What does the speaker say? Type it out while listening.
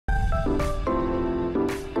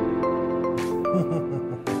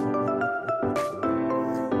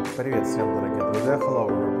Привет всем, дорогие друзья. Hello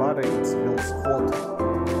everybody, it's WheelsHot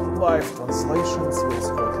live translation, it's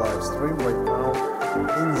WheelsHot live stream right now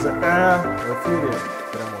in the air, в эфире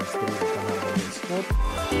прямой стрим канала WheelsHot.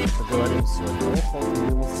 Поговорим сегодня о Hot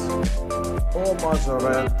Wheels, о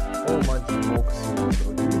Обзоры, о Matchbox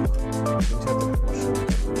и других замечательных машинах.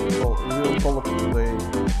 We will talk today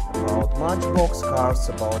about Matchbox cars,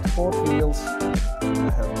 about Hot Wheels. I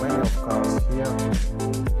have many of cars here.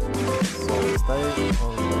 So stay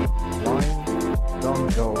on the line, don't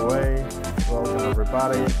go away. Welcome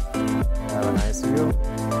everybody, have a nice view.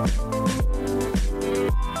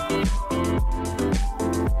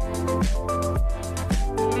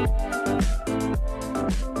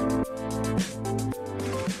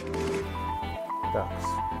 Так,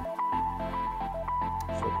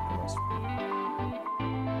 что тут у нас?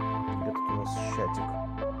 Где тут у нас чатик?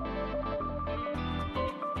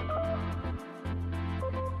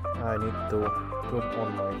 I need to turn on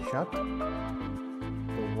my chat to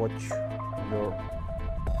watch your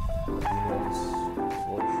opinions,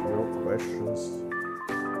 watch your questions,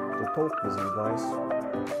 to talk with you guys.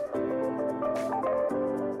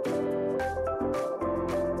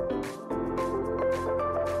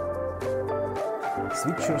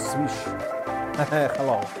 Switcher swish.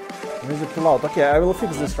 Hello. Music too loud. Okay, I will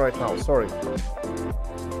fix this right now. Sorry.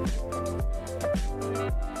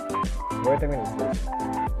 Wait a minute, please.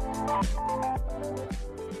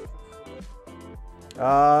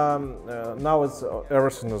 Now it's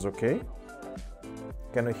everything is okay.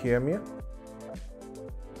 Can you hear me?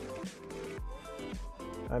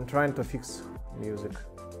 I'm trying to fix music.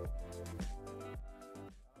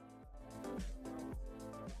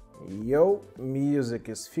 Yo, music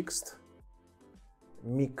is fixed.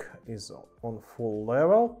 Mic is on full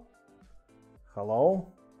level.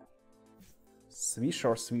 Hello. Swish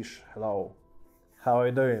or swish? Hello. How are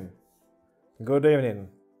you doing? Good evening.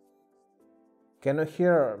 Can you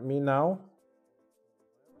hear me now?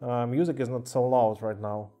 Music is not so loud right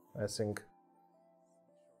now, I think.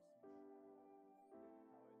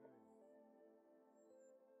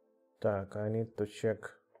 Так, I need to check.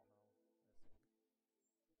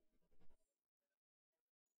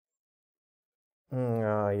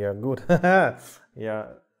 Yeah, good. Yeah,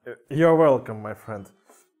 you're welcome, my friend.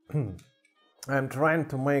 I'm trying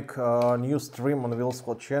to make a new stream on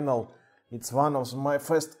WheelsHot channel. It's one of my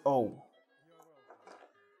first...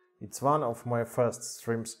 It's one of my first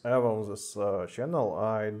streams ever on this channel.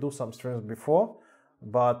 I do some streams before,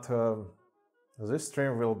 but this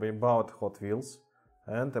stream will be about Hot Wheels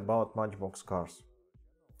and about Matchbox cars.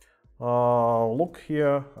 Look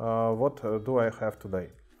here, what do I have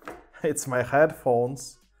today? It's my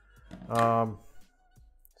headphones.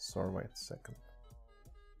 Sorry, wait a second.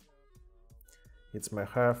 It's my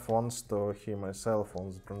headphones to hear myself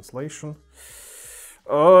on the translation.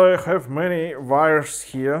 I have many wires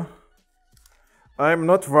here. I'm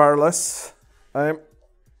not wireless. I'm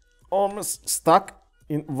almost stuck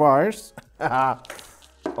in wires.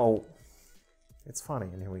 Oh, it's funny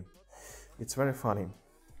anyway. It's very funny.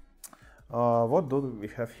 What do we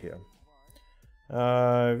have here?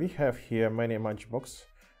 We have here many Matchbox.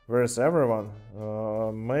 Where is everyone?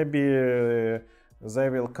 Maybe they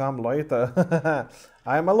will come later.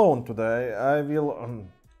 I'm alone today. I will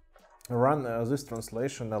run this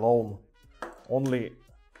translation alone, only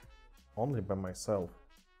by myself.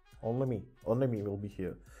 Only me will be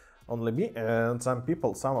here. Only me and some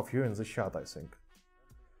people, some of you in the chat, I think.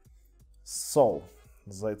 So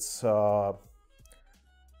that's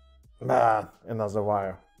another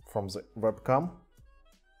wire from the webcam.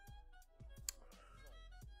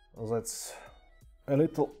 That's a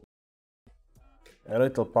little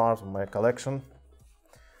part of my collection.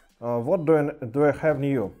 What do I have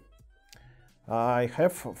new? I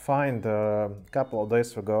have find a couple of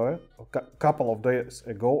days ago.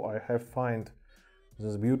 I have find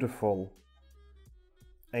this beautiful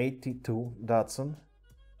 82 Datsun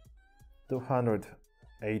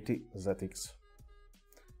 280 ZX.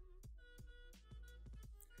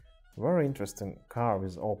 Very interesting car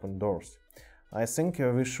with open doors. I think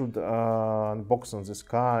we should unbox this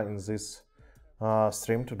car in this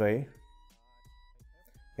stream today.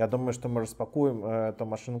 Я думаю, что мы распакуем эту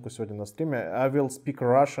машинку сегодня на стриме. I will speak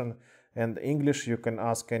Russian and English. You can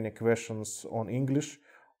ask any questions on English,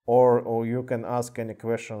 or you can ask any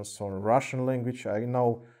questions on Russian language. I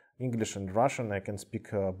know English and Russian. I can speak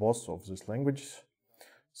both of these languages.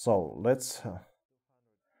 So let's.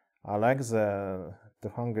 I like the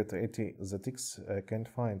 280 ZX. I can't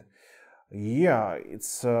find. Yeah,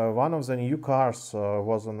 it's one of the new cars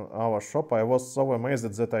was on our shop. I was so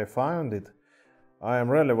amazed that I found it. I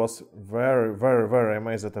really was very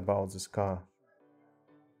amazed about this car.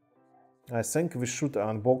 I think we should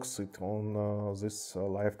unbox it on this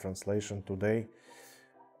live translation today.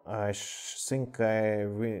 I think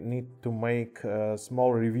we need to make a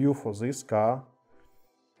small review for this car.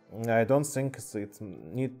 I don't think it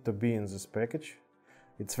needs to be in this package.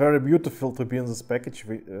 It's very beautiful to be in this package.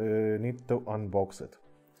 We need to unbox it.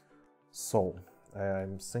 So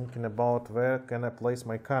I'm thinking about where can I place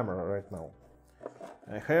my camera right now.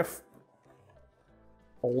 I have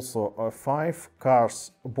also a 5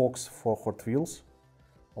 cars box for Hot Wheels.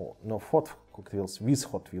 Oh no, Hot Wheels with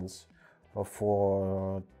Hot Wheels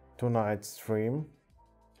for tonight's stream.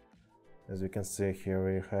 As you can see here,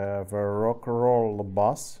 we have a rock roll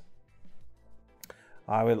bus.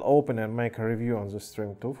 I will open and make a review on the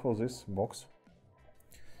stream too for this box.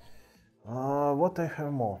 What I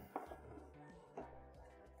have more?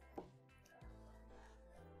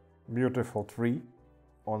 Beautiful tree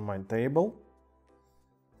on my table.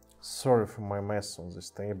 Sorry for my mess on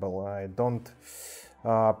this table. I don't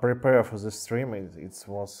prepare for the stream. It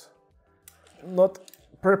was not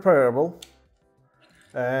preparable.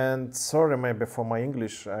 And sorry maybe for my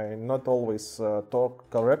English. I not always talk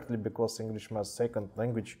correctly because English is my second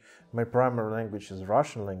language. My primary language is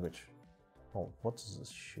Russian language. Oh, what is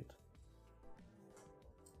this shit?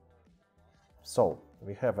 So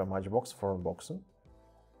we have a Matchbox for unboxing.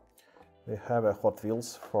 We have a Hot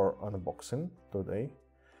Wheels for unboxing today.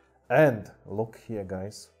 And look here,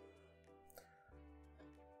 guys.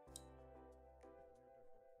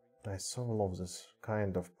 I so love this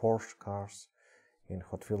kind of Porsche cars in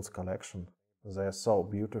Hot Wheels collection. They are so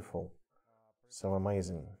beautiful, so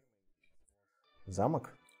amazing.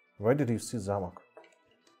 Zamok? Where did you see Zamok?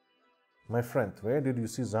 My friend, where did you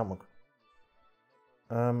see Zamok?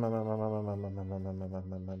 Zamok.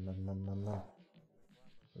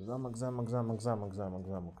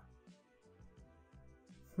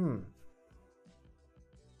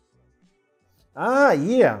 Ah,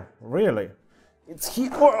 yeah, really. It's here.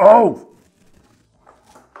 Oh!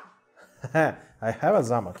 I have a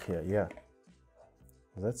Zamok here, yeah.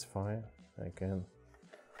 That's fine. I can.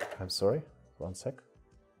 I'm sorry, 1 sec.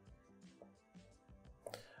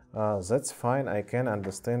 That's fine. I can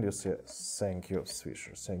understand you. Thank you,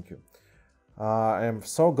 Swisher. Thank you. I'm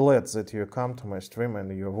so glad that you come to my stream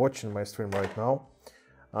and you're watching my stream right now.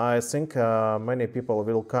 I think many people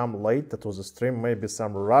will come later to the stream. Maybe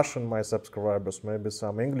some Russian my subscribers, maybe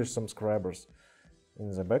some English subscribers in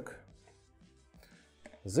the back.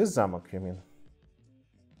 This Zamok, you mean?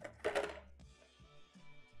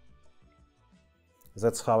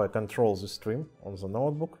 That's how I control the stream on the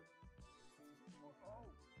notebook.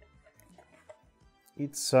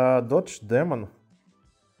 It's a Dodge Demon.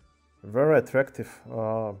 Very attractive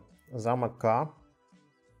Zamok car.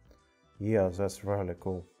 Yeah, that's really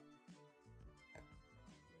cool.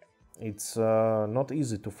 It's not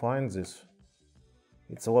easy to find this.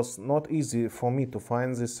 It was not easy for me to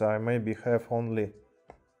find this. I maybe have only...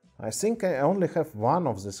 I think I only have one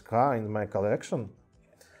of this car in my collection.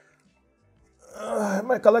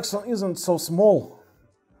 My collection isn't so small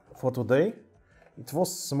for today. It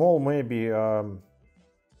was small maybe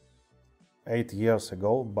 8 years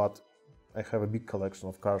ago, but I have a big collection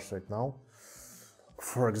of cars right now.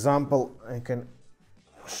 For example, I can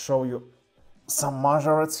show you some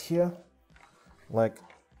Majorettes here. Like,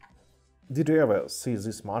 did you ever see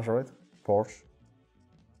this Majorette Porsche?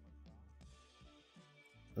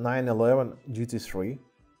 911 GT3.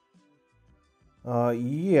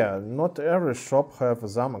 Yeah, not every shop have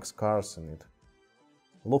Zamok cars in it.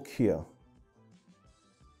 Look here.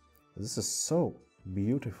 This is so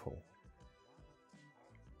beautiful.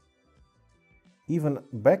 Even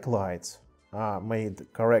backlights are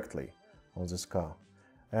made correctly on this car.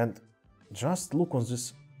 And just look on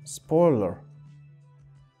this spoiler.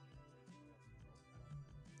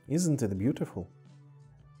 Isn't it beautiful?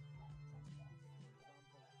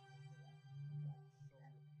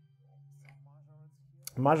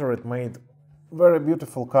 Majorette made very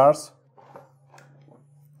beautiful cars.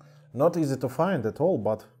 Not easy to find at all,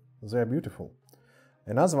 but they are beautiful.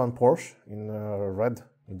 Another one Porsche in red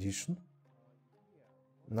edition.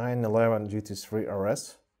 911 GT3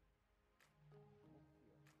 RS.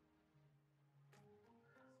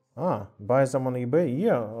 Buy them on eBay?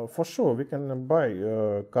 Yeah, for sure, we can buy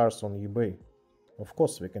cars on eBay. Of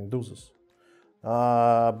course, we can do this.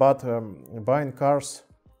 But buying cars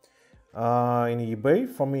in eBay,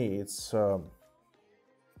 for me, it's... for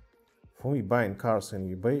me, buying cars in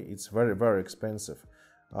eBay, it's very, very expensive.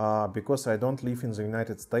 Because I don't live in the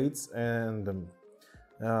United States and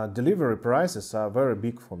delivery prices are very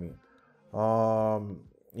big for me.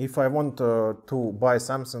 If I want to buy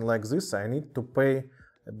something like this, I need to pay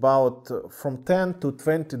about from $10 to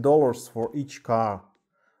 $20 for each car.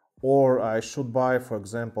 Or I should buy, for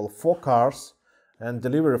example, 4 cars, and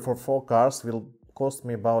delivery for 4 cars will cost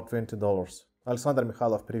me about $20. Александр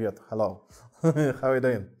Михайлов, привет. Hello. How are you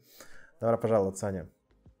doing? Добро пожаловать, Саня.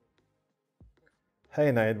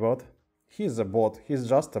 Hey, Nightbot. He's a bot. He's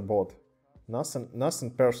just a bot.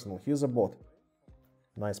 Nothing personal. He's a bot.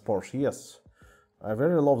 Nice Porsche. Yes. I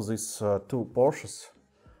very love these 2 Porsches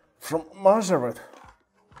from Maserati.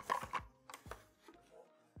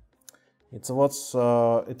 It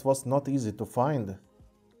was not easy to find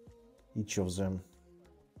each of them.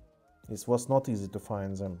 It was not easy to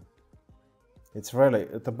find them. It's really,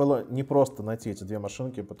 это было непросто найти эти 2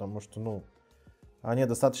 машинки, потому что, ну, они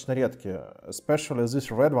достаточно редкие. Especially this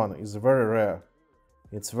red one is very rare.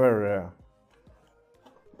 It's very rare.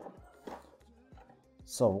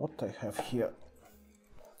 So what I have here?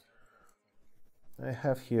 I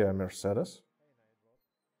have here a Mercedes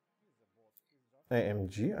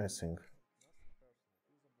AMG, I think.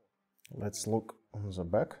 Let's look on the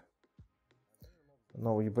back.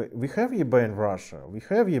 No, we have eBay in Russia. We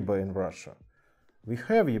have eBay in Russia. We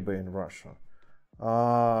have eBay in Russia.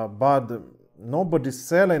 But nobody's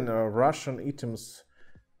selling Russian items.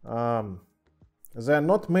 There are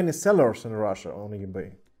not many sellers in Russia on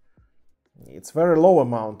eBay. It's very low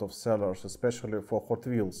amount of sellers, especially for Hot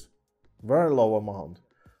Wheels. Very low amount.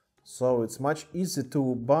 So it's much easier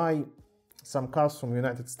to buy some cars from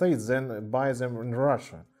United States than buy them in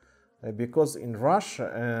Russia. Because in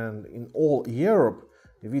Russia and in all Europe,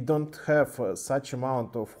 we don't have such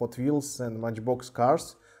amount of Hot Wheels and Matchbox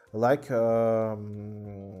cars like Hot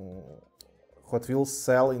Wheels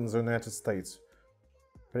sell in the United States.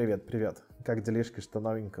 Привет, привет. Как делишки, что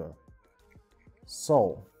новенького?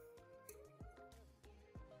 So,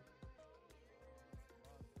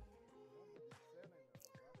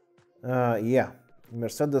 yeah,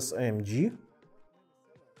 Mercedes AMG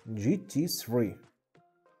GT3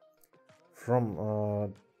 from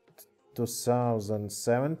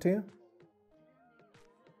 2017.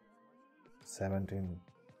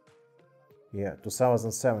 Yeah,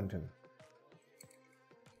 2017.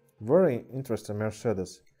 Very interesting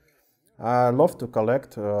Mercedes. I love to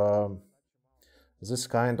collect this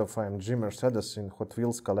kind of AMG Mercedes in Hot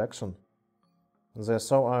Wheels collection. They're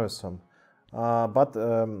so awesome. But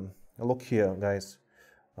look here, guys.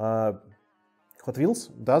 Hot Wheels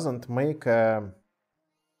doesn't make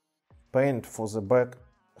paint for the back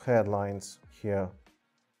headlines here,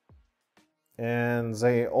 and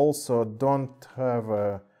they also don't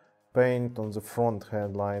have paint on the front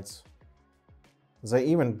headlights. They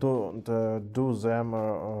even don't do them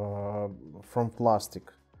from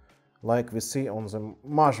plastic, like we see on the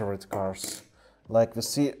Maserati cars, like we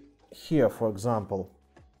see here, for example.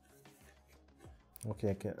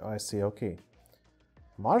 Okay, I see. Okay,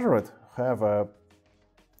 Maserati have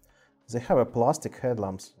a plastic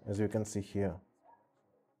headlamps, as you can see here.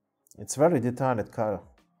 It's very detailed car,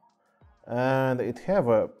 and it have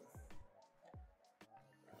a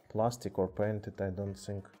plastic or painted, I don't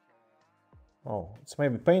think. Oh, it's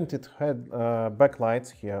maybe painted head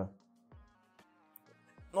backlights here.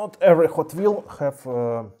 Not every Hot Wheel have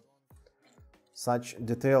such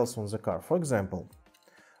details on the car. For example,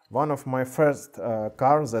 one of my first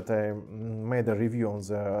cars that I made a review on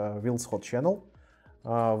the WheelsHot channel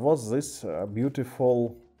was this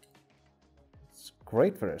beautiful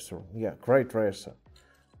Great Racer. Yeah, Great Racer.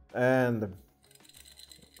 And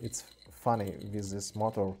it's funny with this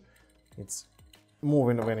motor. It's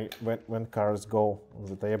moving when cars go on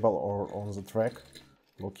the table or on the track.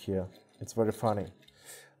 Look here. It's very funny.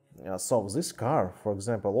 So this car, for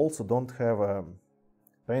example, also don't have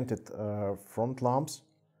painted front lamps,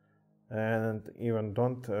 and even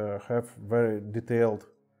don't have very detailed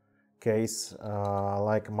case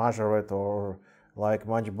like Maserati or like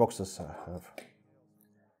Matchboxes have.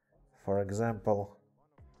 For example,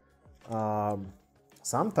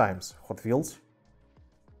 sometimes Hot Wheels,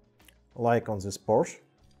 like on this Porsche,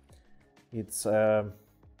 it's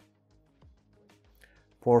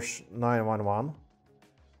Porsche 911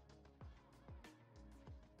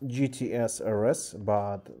 GTS RS,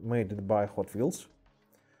 but made it by Hot Wheels.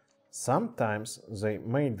 Sometimes they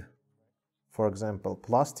made, for example,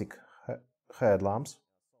 plastic headlamps,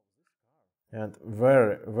 and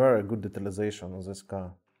very, very good detalization on this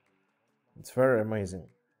car. It's very amazing.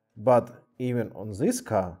 But even on this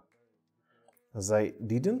car, they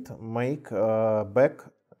didn't make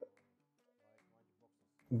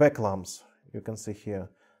back lamps. You can see here.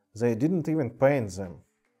 They didn't even paint them.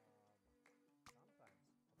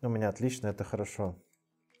 У меня отлично, это хорошо.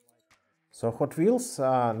 So Hot Wheels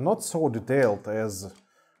are not so detailed as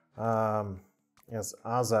as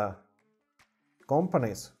other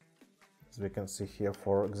companies. As we can see here,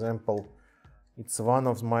 for example, it's one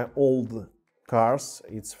of my old cars.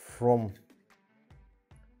 It's from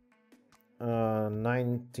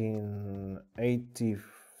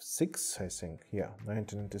 1986, I think. Yeah,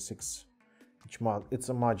 1986. It's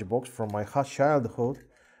a Matchbox from my childhood.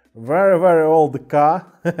 Very, very old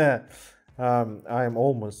car. I'm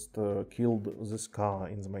almost killed this car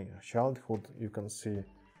in my childhood. You can see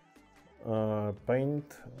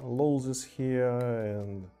paint losses here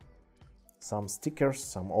and some stickers,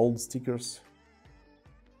 some old stickers.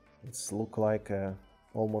 It's look like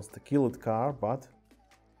almost a killed car, but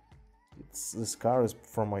this car is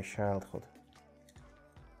from my childhood.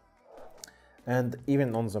 And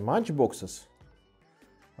even on the Matchboxes,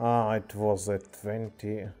 it was at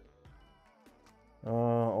 20,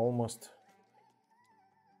 almost,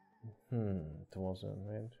 it was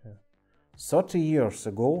 30 years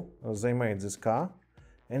ago they made this car,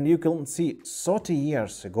 and you can see 30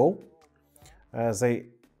 years ago they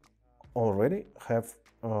already have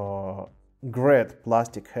great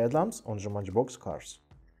plastic headlamps on the Matchbox cars,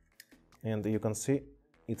 and you can see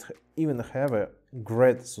it even have a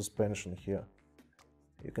great suspension here.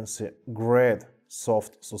 You can see great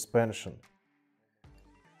soft suspension.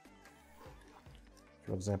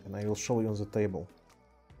 For example, I will show you on the table.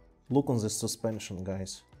 Look on this suspension,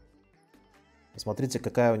 guys. Посмотрите,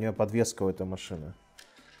 какая у нее подвеска у этой машины.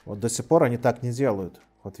 Вот до сих пор они так не делают,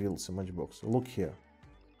 Hot Wheels и Matchbox. Look here.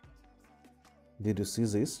 Did you see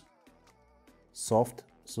this? Soft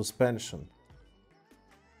suspension.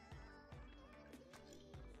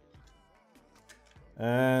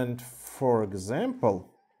 And for example,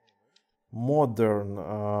 modern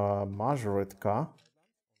measured car.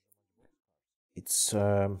 It's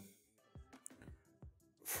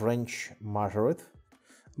French measured,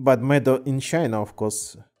 but made in China, of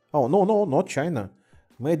course. Oh, no, not China.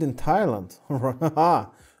 Made in Thailand.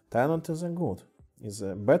 Thailand is good. Is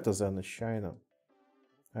better than China.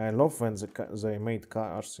 I love when they made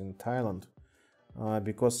cars in Thailand,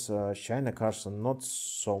 because China cars are not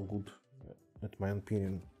so good, in my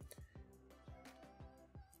opinion.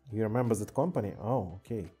 You remember that company? Oh,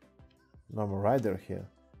 okay. No more rider here.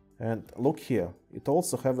 And look here, it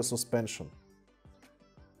also have a suspension.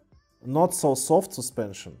 Not so soft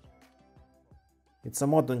suspension. It's a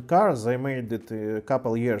modern car, they made it a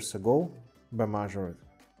couple years ago by measuring.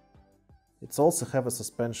 It's also have a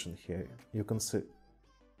suspension here. You can see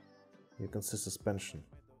suspension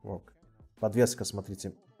work. Подвеска,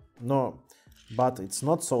 смотрите. No, but it's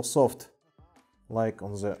not so soft like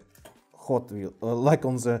on the Hot Wheel, like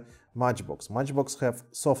on the Matchbox. Matchbox have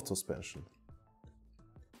soft suspension.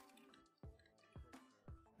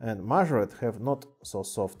 And measured have not so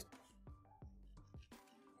soft.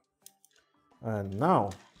 And now,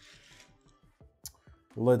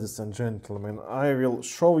 ladies and gentlemen, I will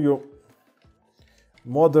show you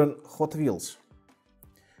modern Hot Wheels.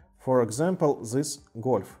 For example, this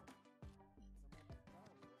Golf.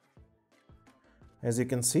 As you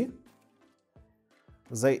can see,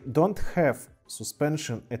 they don't have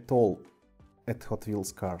suspension at all at Hot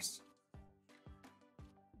Wheels cars.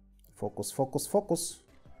 Focus, focus, focus.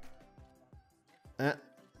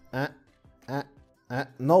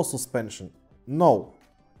 No suspension. No.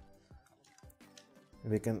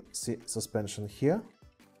 We can see suspension here.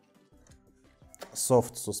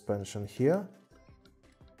 Soft suspension here.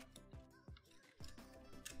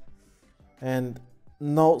 And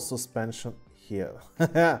no suspension here.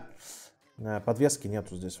 Подвески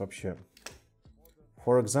нету здесь вообще.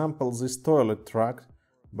 For example, this toilet truck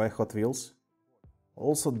by Hot Wheels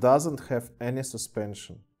also doesn't have any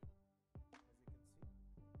suspension.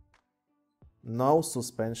 No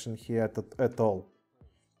suspension here at all.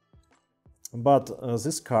 But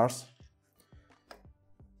these cars,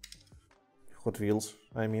 Hot Wheels,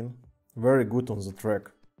 I mean, very good on the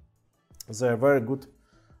track. They are very good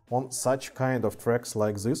on such kind of tracks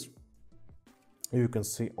like this. You can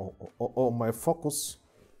see, oh, my focus.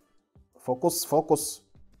 Focus, focus.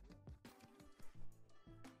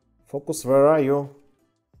 Focus, where are you?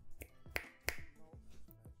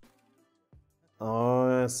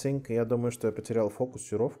 I think, я думаю, что я потерял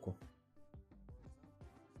фокусировку.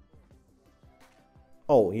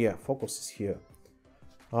 Oh, yeah, focus is here.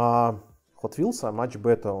 Hot Wheels are much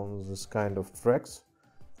better on this kind of tracks,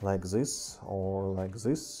 like this, or like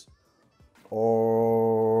this,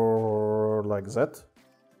 or like that.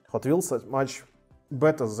 Hot Wheels are much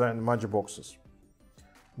better than Matchboxes.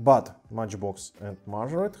 But Matchbox and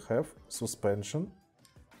Measured have suspension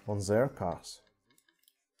on their cars.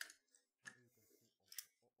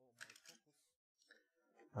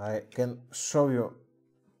 I can show you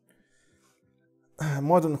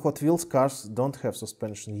Modern Hot Wheels cars don't have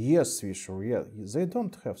suspension. Yes, Swisher, yeah, they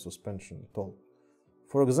don't have suspension at all.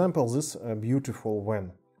 For example, this beautiful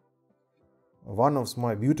van. One of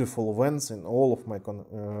my beautiful vans in all of my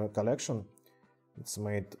collection. It's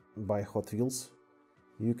made by Hot Wheels.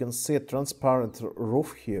 You can see a transparent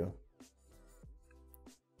roof here.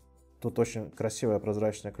 Тут очень красивая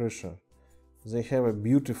прозрачная крыша. They have a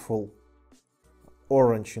beautiful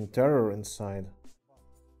orange interior inside.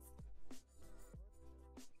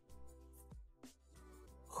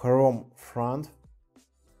 Chrome front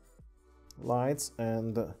lights,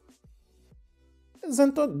 and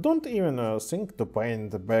then don't even think to paint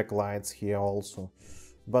the back lights here also.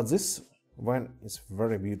 But this van is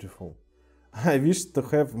very beautiful. I wish to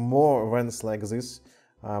have more vans like this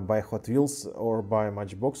by Hot Wheels or by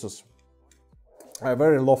Matchboxes. I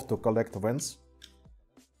very love to collect vans.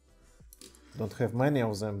 Don't have many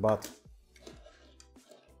of them, but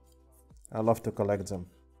I love to collect them.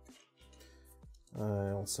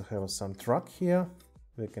 I also have some truck here.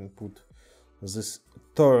 We can put this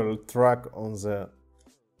toil truck on the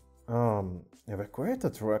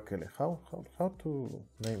evacuator truck. How to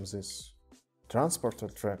name this? Transporter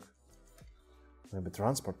truck. Maybe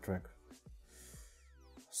transport truck.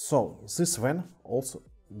 So this van also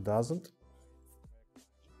doesn't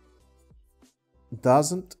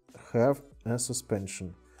have a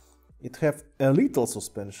suspension. It have a little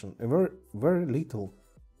suspension, a very little,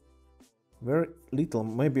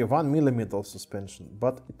 maybe 1 millimeter suspension,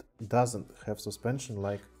 but it doesn't have suspension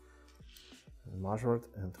like Majorette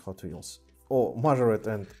and Hot Wheels. Oh, Majorette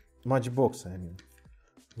and Matchbox, I mean.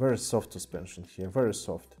 Very soft suspension here, very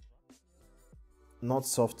soft. Not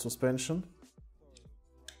soft suspension.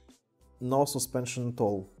 No suspension at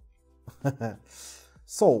all.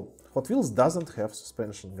 So, Hot Wheels doesn't have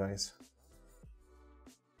suspension, guys.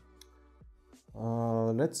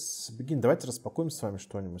 Let's begin. Давайте распакуем с вами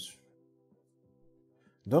что-нибудь.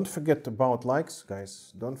 Don't forget about likes,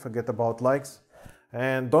 guys. Don't forget about likes.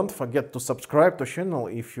 And don't forget to subscribe to channel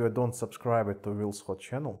if you don't subscribe to WheelsHot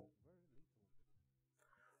channel.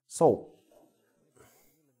 So,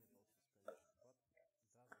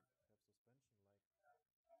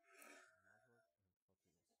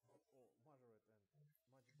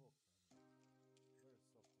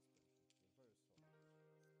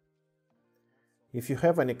 if you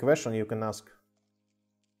have any question, you can ask.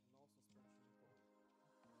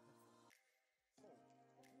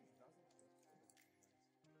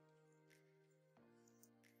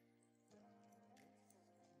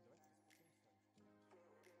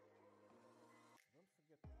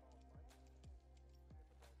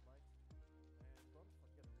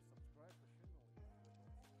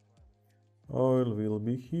 Oil will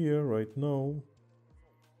be here right now.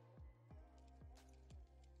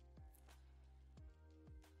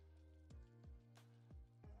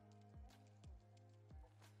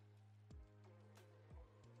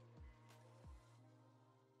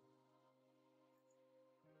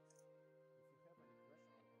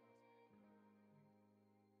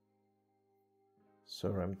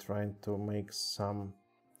 Sorry, I'm trying to make some...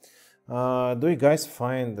 do you guys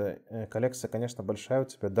find... коллекция, конечно, большая у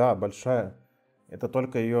тебя? Да, большая. Это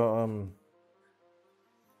только ее...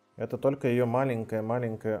 это только ее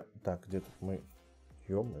маленькая... Так, где тут мы?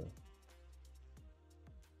 Ё-моё.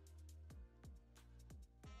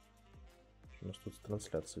 Что у нас тут с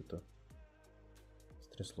трансляцией-то?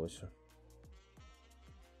 Стряслось.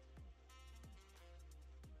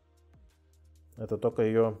 Это только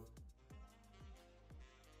ее...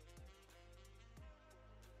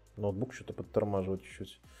 Ноутбук что-то подтормаживает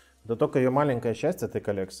чуть-чуть. Это только ее маленькая часть этой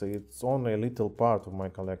коллекции. It's only a little part of my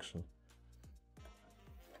collection.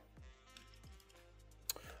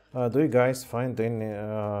 Do you guys find any...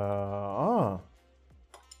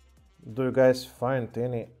 Do you guys find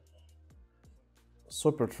any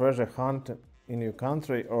super treasure hunt in your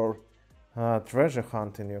country or treasure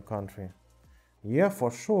hunt in your country? Yeah,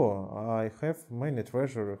 for sure. I have many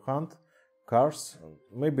treasure hunt cars.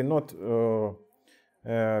 Maybe not...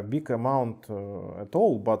 a big amount at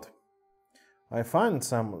all, but I find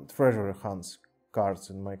some treasure hunts cards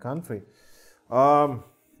in my country,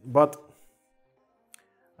 but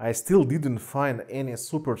I still didn't find any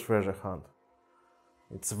super treasure hunt.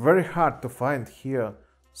 It's very hard to find here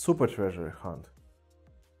super treasure hunt.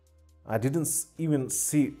 I didn't even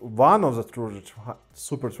see one of the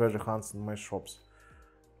super treasure hunts in my shops.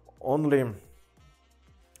 Only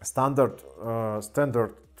standard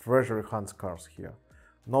treasure hunts cars here.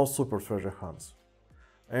 No super treasure hunts.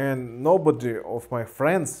 And nobody of my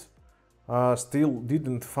friends still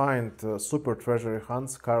didn't find super treasure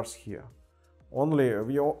hunts cars here. Only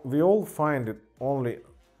we all find it only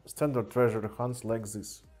standard treasure hunts like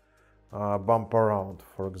this. Bump around,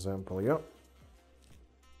 for example, yeah.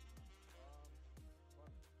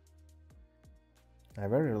 I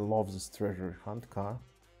very love this treasure hunt car.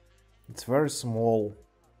 It's very small,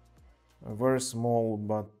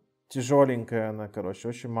 but тяжеленькая она, короче,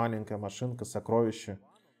 очень маленькая машинка, сокровище.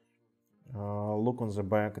 Look on the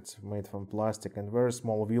back, it's made from plastic and very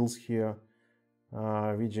small wheels here,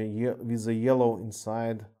 with a yellow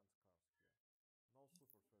inside.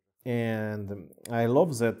 And I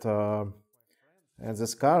love that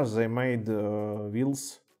this car they made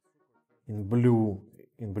wheels in blue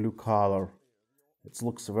color. It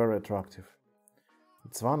looks very attractive.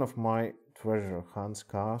 It's one of my treasure hunts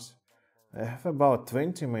cars. I have about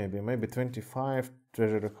 20 maybe 25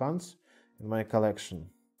 treasure hunts in my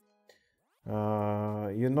collection.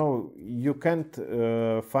 You know, you can't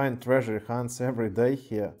find treasure hunts every day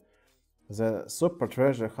here. The super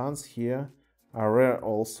treasure hunts here are rare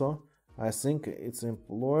also. I think its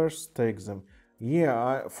employers take them.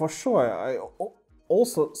 Yeah, for sure. I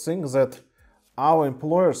also think that our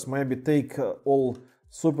employers maybe take all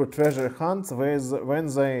super treasure hunts when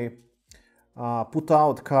they put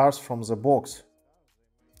out cars from the box.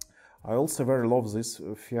 I also very love these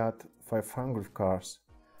Fiat 500 cars.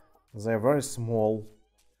 They're very small,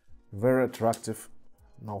 very attractive.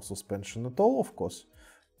 No suspension at all, of course,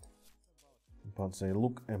 but they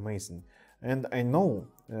look amazing. And I know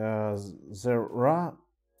there are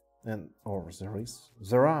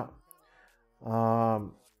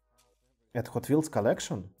at Hot Wheels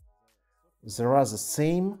collection there are the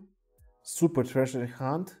same super treasure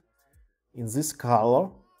hunt in this color,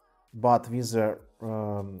 but with the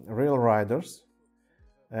real riders,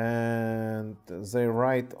 and they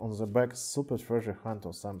write on the back super treasure hunt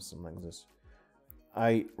or something like this.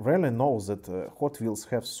 I really know that Hot Wheels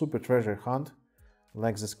have super treasure hunt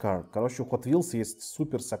like this car. Короче, у Hot Wheels есть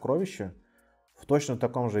супер сокровище в точно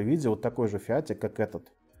таком же виде, вот такой же фиатик, как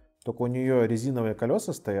этот. Только у нее резиновые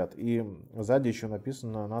колеса стоят, и сзади еще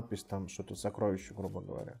написана надпись там, что это сокровище, грубо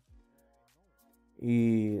говоря.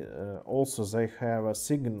 И also they have a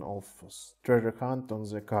sign of treasure hunt on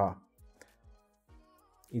the car.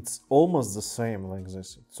 It's almost the same like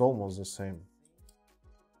this. It's almost the same.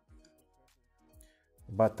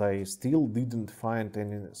 But I still didn't find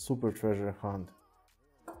any super treasure hunt.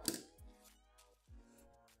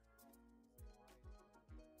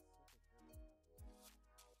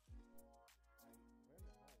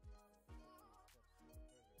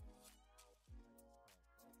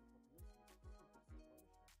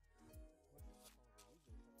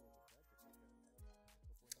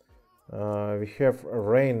 We have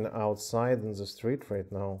rain outside in the street right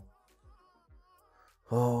now.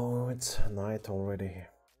 Oh, it's night already.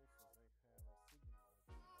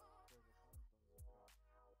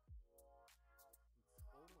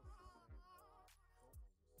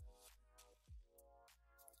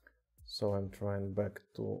 So I'm trying back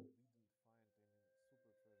to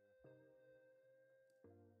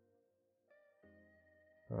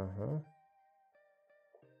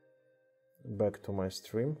back to my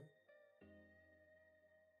stream.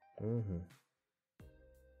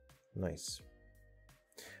 Nice.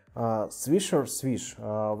 Swisher Swish,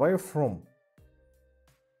 where are you from?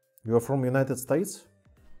 You are from United States?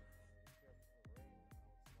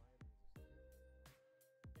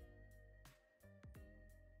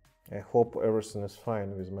 I hope everything is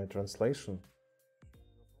fine with my translation.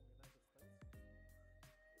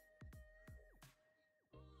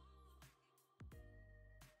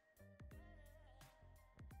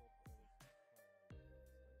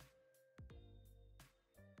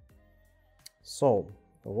 So,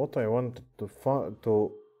 what I wanted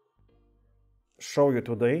to show you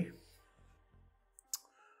today.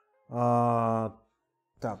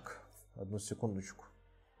 Так, одну секундочку.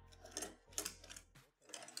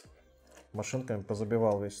 Машинками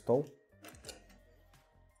позабивал весь стол.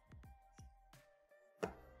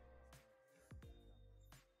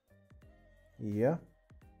 Yeah,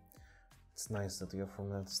 it's nice that you're from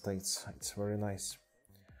the United States. It's very nice.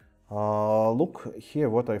 Look here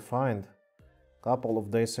what I find a couple of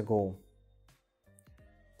days ago.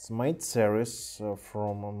 It's made series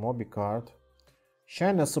from a MobiCard.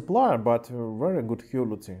 China supplier, but very good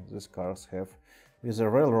quality these cars have. With the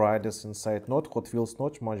rail riders inside, not Hot Wheels,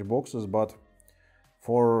 not Matchboxes, but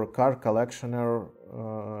for car collectioner,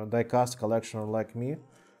 Diecast collectioner like me,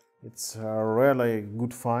 it's really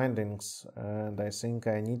good findings, and I think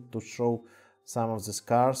I need to show some of these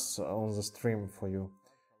cars on the stream for you.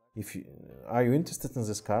 Are you interested in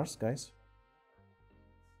these cars, guys?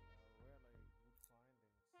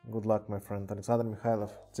 Good luck, my friend. Александр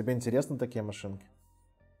Михайлов. Тебе интересны такие машинки?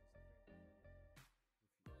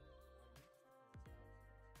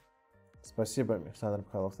 Спасибо, Александр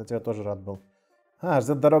Михайлов. Я тебе тоже рад был.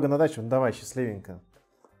 Ждет дорога на дачу. Ну давай, счастливенько.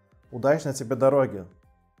 Удачной тебе дороги.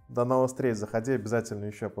 До новых встреч. Заходи, обязательно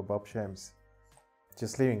еще пообщаемся.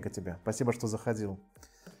 Счастливенько тебе. Спасибо, что заходил.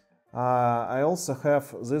 I also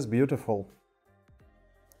have this beautiful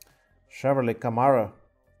Chevrolet Camaro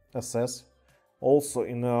SS. Also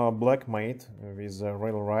in a black matte with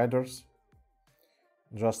rail riders.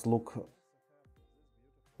 Just look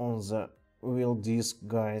on the wheel disc,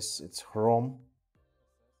 guys. It's chrome.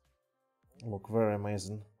 Look very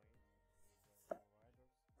amazing.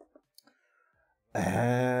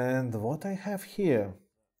 And what I have here?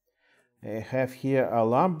 I have here a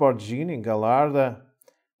Lamborghini Gallardo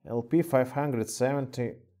LP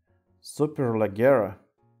 570 Superleggera.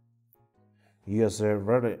 Yes, they're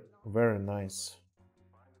very, very nice.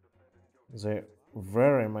 They're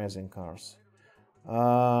very amazing cars.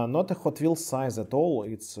 Not a Hot Wheels size at all.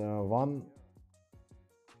 It's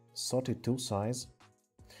 132 size.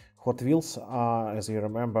 Hot Wheels are, as you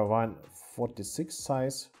remember, 146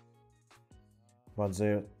 size. But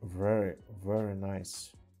they're very, very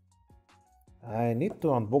nice. I need to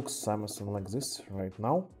unbox something like this right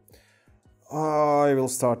now. I will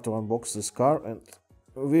start to unbox this car and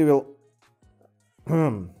we will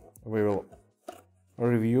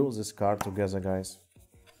review this car together, guys.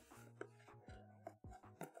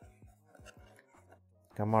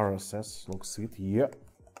 Camaro says looks sweet. Yeah.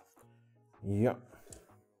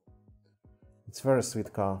 It's very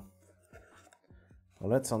sweet car.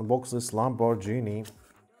 Let's unbox this Lamborghini.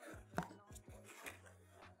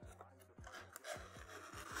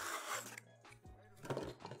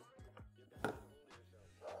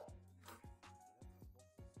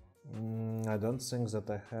 I don't think that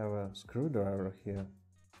I have a screwdriver here.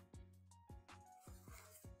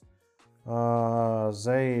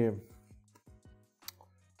 They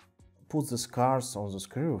put the scars on the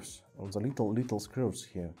screws, on the little screws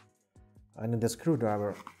here. I need a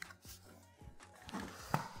screwdriver.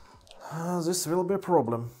 This will be a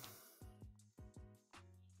problem.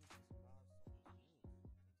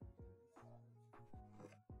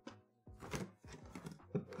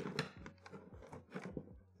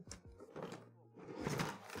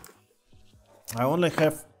 I only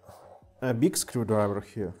have a big screwdriver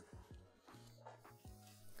here.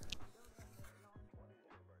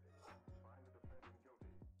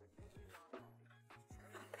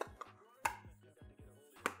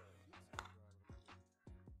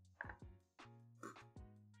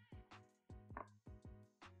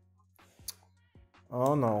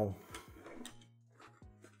 Oh no.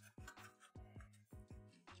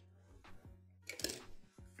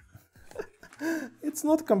 It's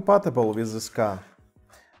not compatible with this car.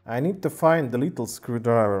 I need to find the little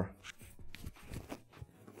screwdriver.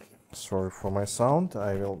 Sorry for my sound.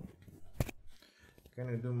 I will. Can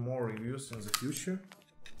I do more reviews in the future?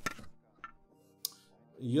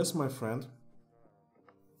 Yes, my friend.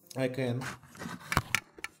 I can.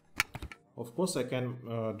 Of course, I can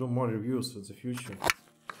do more reviews in the future.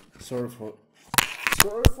 Sorry for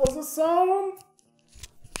the sound.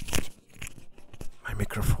 My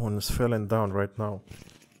microphone is falling down right now.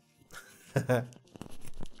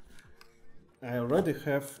 I already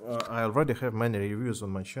have many reviews on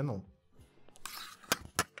my channel.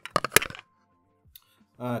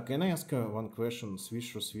 Can I ask one question,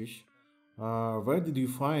 Swish or Swish? Where did you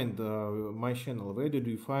find my channel? Where did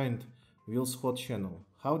you find WheelsHot channel?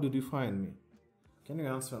 How did you find me? Can you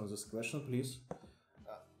answer this question, please?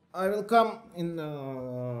 I will come in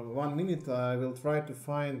 1 minute. I will try to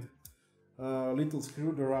find a little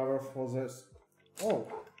screwdriver for this. Oh,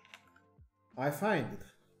 I find it.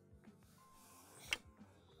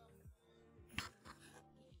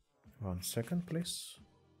 1 second, please.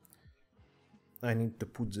 I need to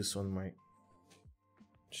put this on my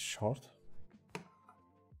short.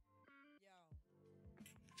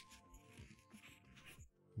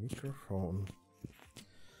 Microphone.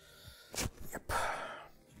 Yep.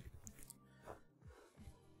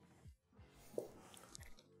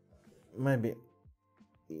 Maybe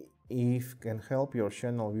if can help your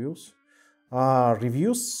channel views.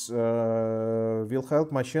 Reviews will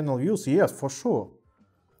help my channel views. Yes, for sure.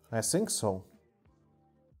 I think so.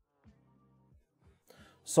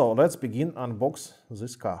 So let's begin unbox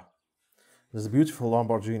this car. This beautiful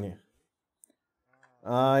Lamborghini.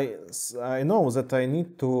 I know that I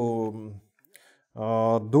need to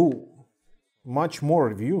do much more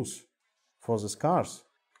reviews for these cars.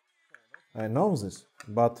 I know this,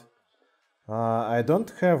 but I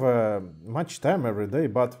don't have much time every day.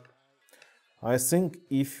 But I think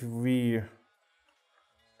if we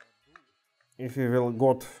will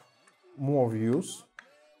got more views,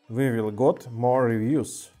 we will got more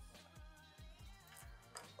reviews.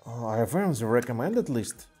 I have on the recommended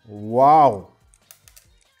list. Wow.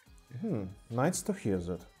 Nice to hear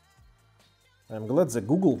that. I'm glad that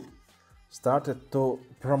Google started to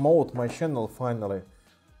promote my channel finally,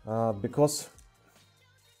 because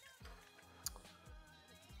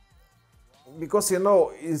you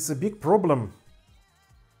know, it's a big problem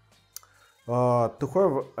to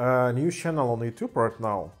have a new channel on YouTube right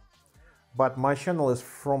now. But my channel is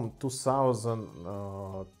from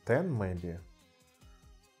 2010 maybe.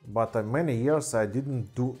 But many years I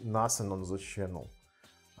didn't do nothing on the channel.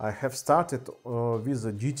 I have started with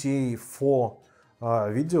the GTA 4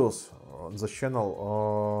 videos on the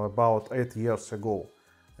channel about 8 years ago.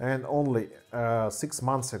 And only 6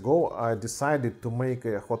 months ago I decided to make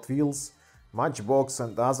a Hot Wheels, Matchbox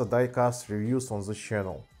and other diecast reviews on the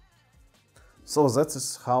channel. So that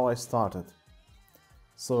is how I started.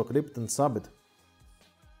 So click and sub it.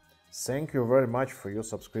 Thank you very much for your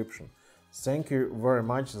subscription. Thank you very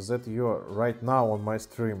much that you are right now on my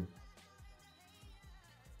stream.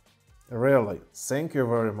 Really, thank you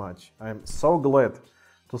very much. I'm so glad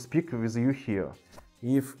to speak with you here.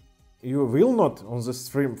 If you will not on the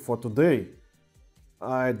stream for today,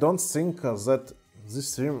 I don't think that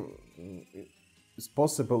this stream is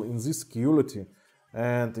possible in this quality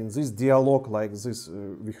and in this dialogue like this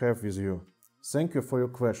we have with you. Thank you for your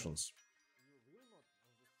questions.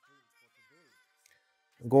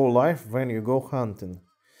 Go live when you go hunting.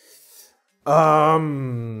 Live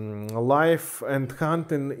and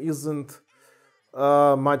hunting isn't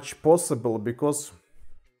much possible because,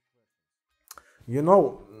 you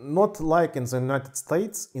know, not like in the United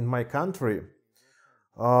States, in my country,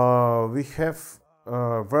 we have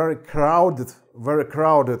very crowded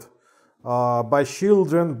by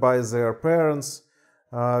children, by their parents.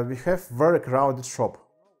 We have very crowded shop.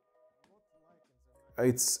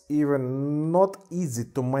 It's even not easy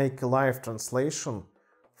to make a live translation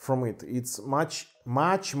from it. It's much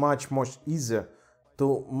easier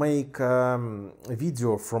to make a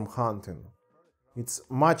video from hunting. It's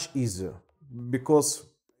much easier because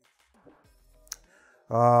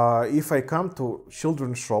if I come to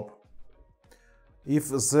children's shop, if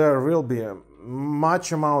there will be a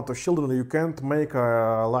much amount of children, you can't make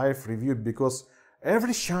a live review because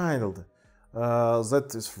every child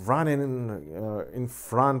that is running in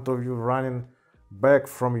front of you, running back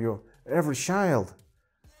from you, every child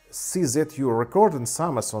sees that you're recording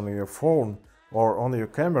something on your phone or on your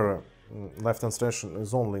camera. Live translation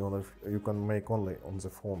is only on you can make only on the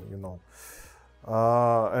phone, you know.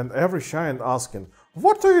 And every child asking,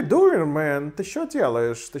 what are you doing, man? Ты что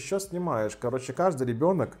делаешь? Ты что снимаешь? Короче, каждый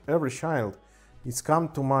ребенок, every child, it's come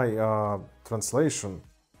to my translation.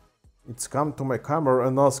 It's come to my camera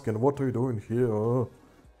and asking, what are you doing here?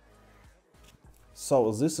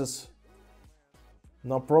 So this is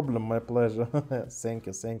no problem, my pleasure. Thank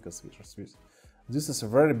you, Swiss. This is a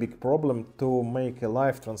very big problem to make a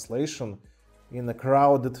live translation in a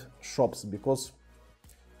crowded shops because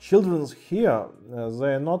children here,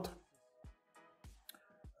 they are not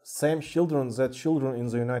same children that children in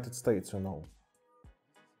the United States, you know.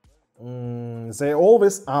 They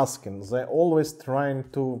always asking, they always trying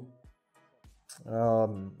to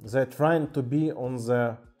they're trying to be on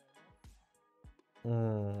the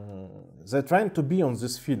they're trying to be on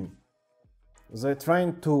this film. They're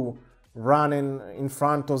trying to run in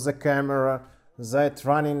front of the camera. They're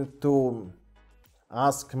trying to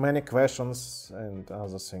ask many questions and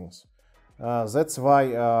other things. That's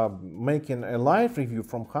why making a live review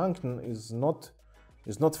from hunting is not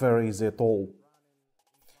very easy at all.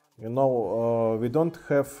 You know, we don't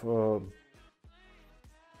have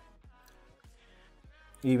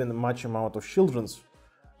even much amount of children's,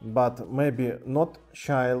 but maybe not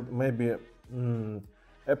child, maybe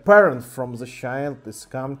a parent from the child is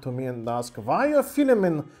come to me and ask, why are you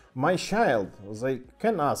filming my child? They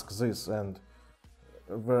can ask this and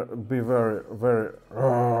be very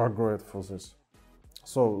great for this.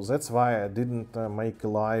 So that's why I didn't make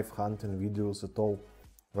live hunting videos at all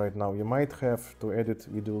right now. You might have to edit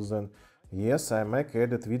videos then. Yes, I make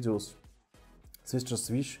edit videos. Sister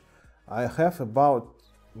Switch. I have about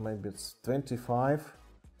maybe it's 25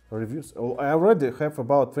 reviews. Oh, I already have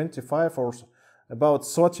about 25 or about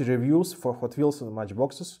 30 reviews for Hot Wheels and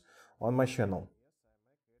Matchboxes on my channel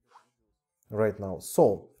right now.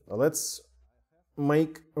 So let's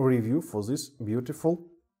make a review for this beautiful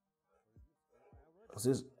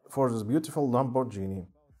Lamborghini.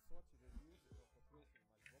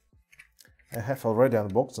 I have already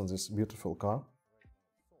unboxed on this beautiful car.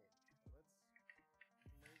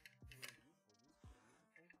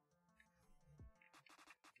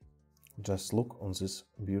 Just look on this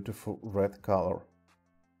beautiful red color.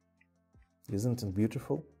 Isn't it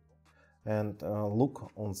beautiful? And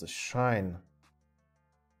look on the shine.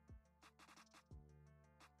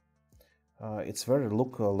 It's very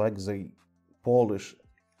look like the polish.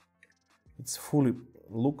 It's fully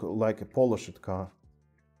look like a polished car.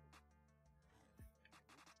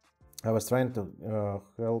 I was trying to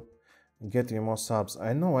help get you more subs.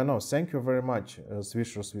 I know. Thank you very much,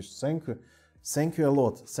 Swisher Swish. Thank you a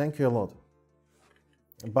lot.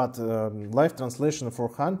 But live translation for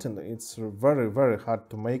hunting, it's very hard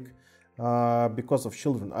to make because of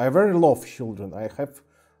children. I very love children. I have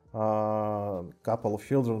a couple of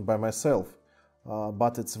children by myself,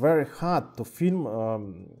 but it's very hard to film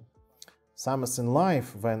something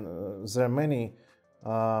live when there are many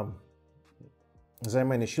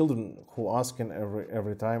children who asking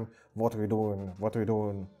every time what we doing, what do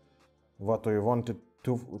you want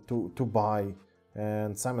to buy,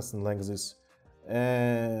 and something like this.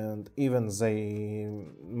 And even they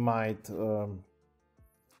might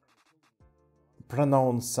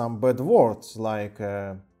pronounce some bad words like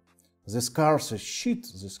this car is shit,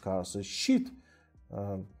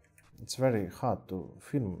 it's very hard to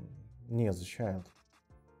film near the child.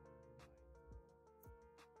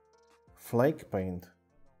 Flake paint,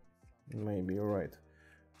 maybe you're right.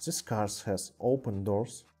 This car has open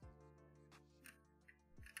doors.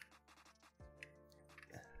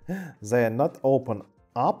 They are not open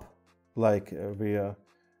up like we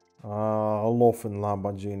love in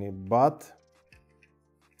Lamborghini, but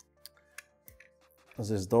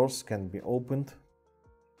these doors can be opened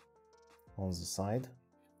on the side.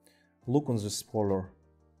 Look on the spoiler,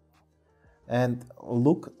 and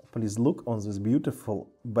please look on these beautiful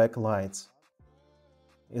backlights.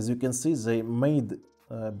 As you can see, they made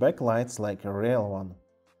backlights like a real one.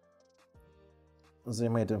 They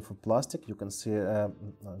made them from plastic. You can see,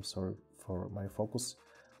 I'm sorry for my focus,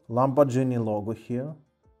 Lamborghini logo here,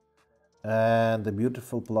 and the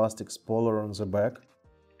beautiful plastic spoiler on the back.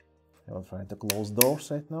 I'm trying to close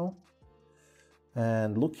doors right now.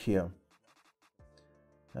 And look here,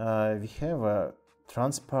 we have a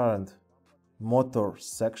transparent motor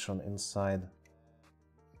section inside.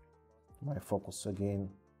 My focus again.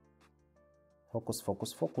 Focus.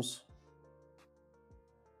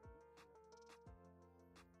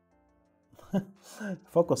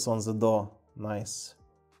 Focus on the door. Nice.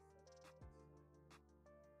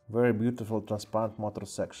 Very beautiful transparent motor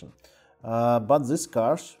section. But these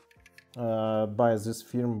cars by this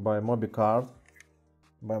firm, by Mobicard,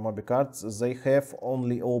 they have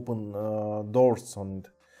only open doors on it.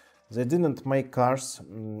 They didn't make cars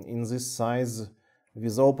in this size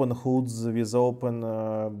with open hoods, with open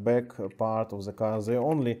back part of the car. They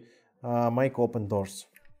only make open doors.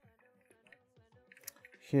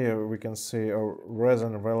 Here we can see a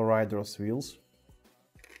resin Well Riders wheels.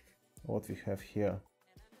 What we have here,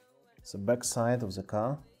 it's the back side of the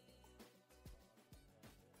car.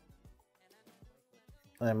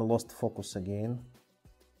 I'm lost focus again.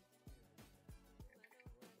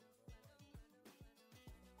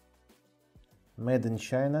 Made in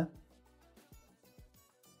China.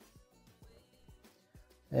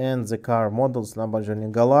 And the car models: Lamborghini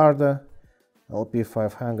Gallardo, LP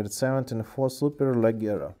 574 Super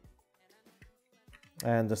Leggera.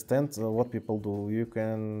 I understand what people do. You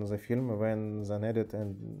can the film when they edit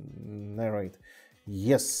and narrate.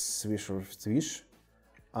 Yes, Swish.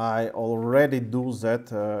 I already do that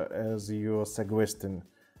as you suggesting.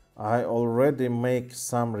 I already make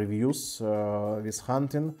some reviews with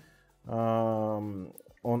hunting on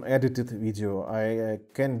edited video. I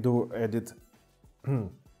can do edit.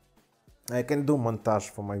 I can do montage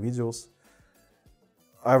for my videos.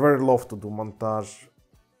 I very love to do montage.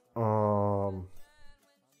 How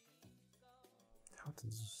to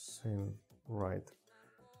say right?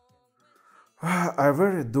 I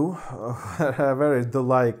very do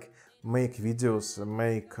like make videos,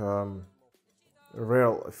 make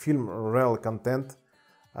real content.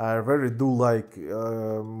 I very do like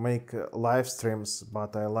make live streams,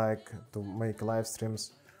 but I like to make live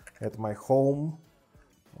streams at my home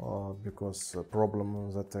because the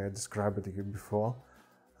problem that I described here before.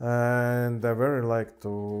 And I very like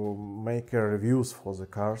to make reviews for the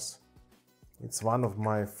cars. It's one of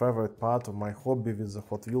my favorite part of my hobby with the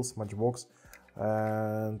Hot Wheels Matchbox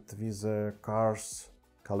and with the cars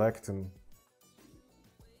collecting.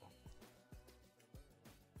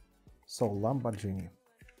 So Lamborghini.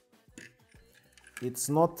 It's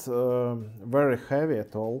not very heavy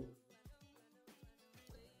at all,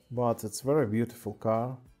 but it's very beautiful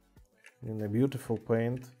car in a beautiful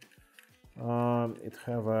paint. It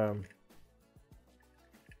have a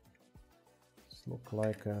look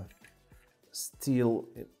like a steel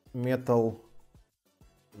metal.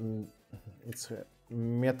 It's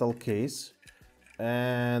metal case,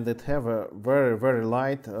 and it have a very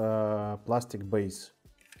light plastic base.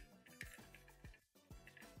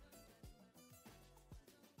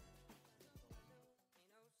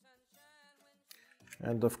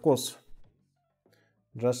 And of course,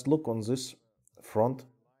 just look on this front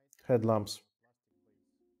headlamps.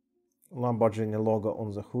 Lamborghini logo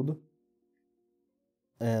on the hood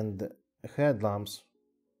and headlamps.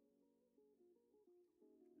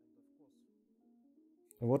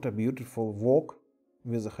 What a beautiful walk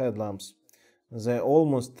with the headlamps. They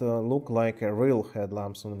almost look like a real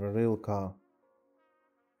headlamps on the real car.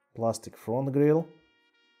 Plastic front grille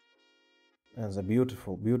and the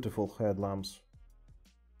beautiful headlamps.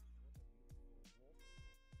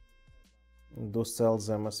 Do sell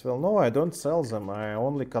them as well? No, I don't sell them. I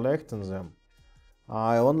only collect them.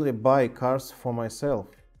 I only buy cars for myself.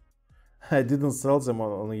 I didn't sell them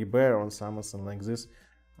on eBay or on Amazon like this.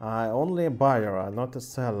 I only a buyer, I'm not a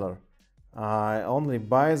seller. I only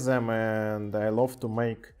buy them, and I love to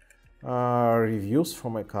make reviews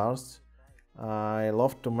for my cars. I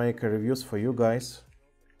love to make reviews for you guys.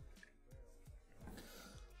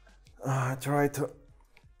 I try to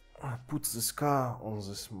put this car on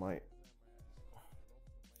this my.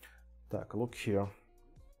 Так, look here.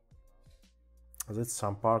 That's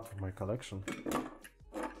some part of my collection.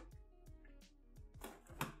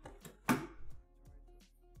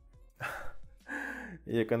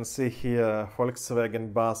 You can see here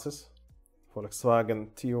Volkswagen buses, Volkswagen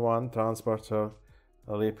T1 Transporter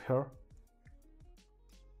Liebherr.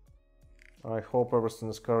 I hope everything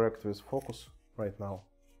is correct with focus right now.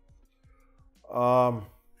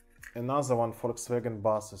 Another one, Volkswagen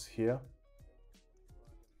buses here.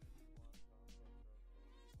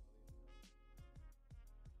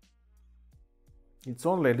 It's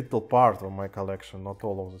only a little part of my collection, not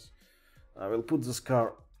all of this. I will put this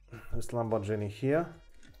car, this Lamborghini here.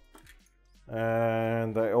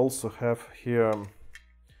 And I also have here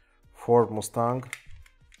Ford Mustang.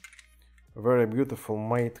 A very beautiful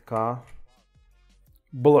made car.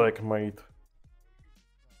 Black made.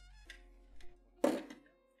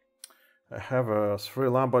 I have 3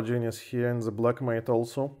 Lamborghinis here in the black made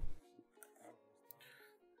also.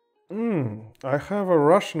 I have a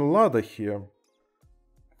Russian Lada here.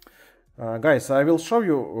 Guys, I will show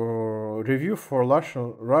you review for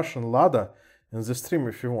Russian Lada in the stream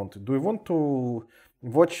if you want. Do you want to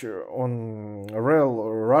watch on a real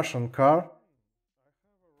Russian car?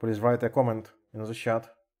 Please write a comment in the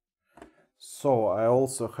chat. So I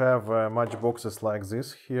also have matchboxes like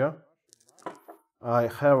this here. I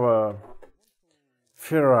have a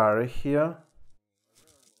Ferrari here,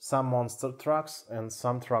 some monster trucks and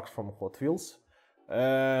some trucks from Hot Wheels,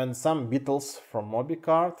 and some Beetles from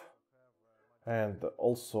MobiCard. And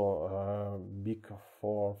also big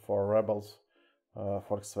for Rebels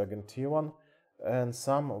Volkswagen T1, and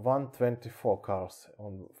some 124 cars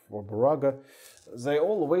for Buraga. They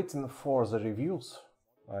all waiting for the reviews.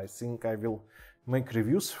 I think I will make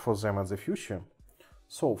reviews for them in the future.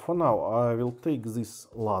 So for now I will take this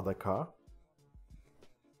Lada car.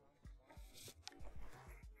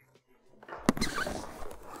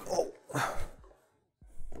 Oh.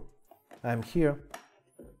 I'm here.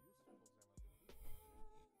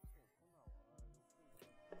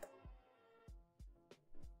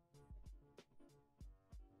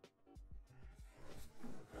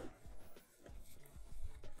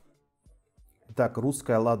 Так,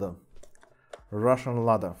 русская Lada, Russian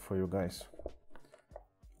Lada for you guys.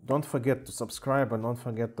 Don't forget to subscribe and don't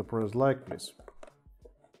forget to press like, please.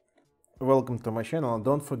 Welcome to my channel, and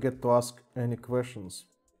don't forget to ask any questions.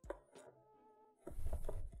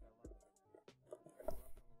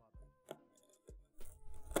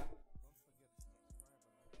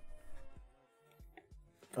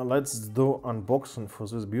 Let's do unboxing for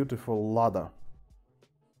this beautiful Lada.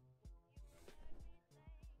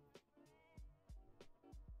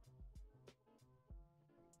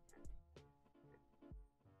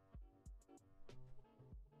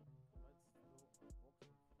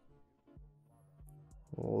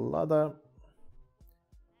 Lada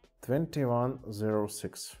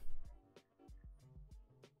 2106.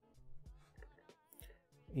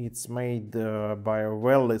 It's made by a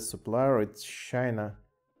well-lit supplier. It's China.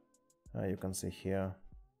 You can see here.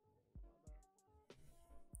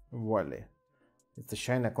 Wally. It's a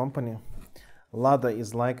China company. Lada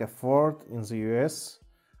is like a Ford in the US.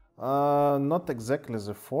 Not exactly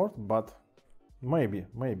the Ford, but maybe.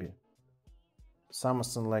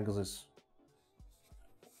 Something like this.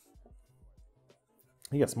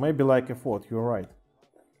 Yes, maybe like a Ford, you're right.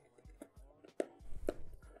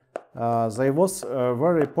 They was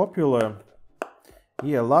very popular.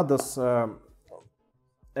 Yeah, Ladas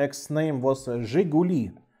X name was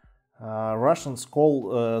Zhiguli. Russians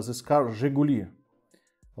call this car Zhiguli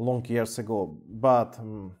long years ago, but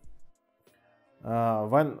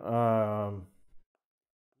when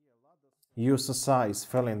USSR is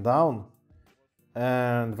falling down,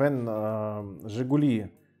 and when Zhiguli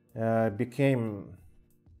became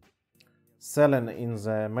selling in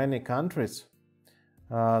the many countries,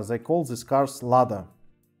 they call these cars Lada.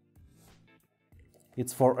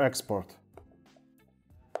 It's for export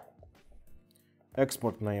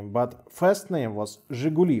name, but first name was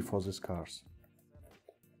Zhiguli for these cars,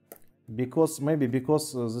 because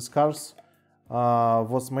these cars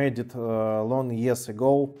was made it long years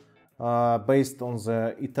ago, based on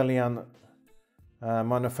the Italian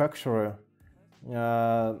manufacturer.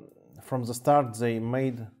 From the start they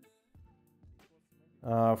made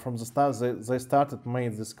they started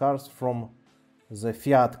made these cars from the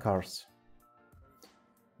Fiat cars.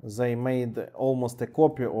 They made almost a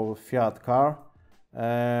copy of a Fiat car,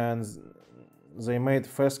 and they made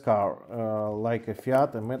first car like a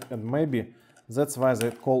Fiat, and maybe that's why they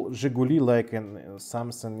call Zhiguli like in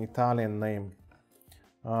something Italian name.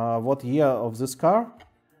 What year of this car?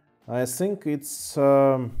 I think it's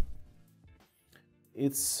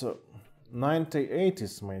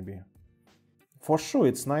 1980s maybe. For sure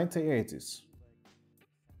it's 1980s.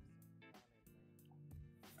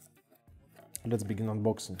 Let's begin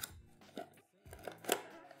unboxing.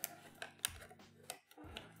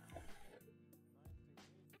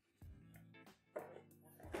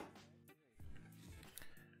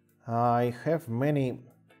 I have many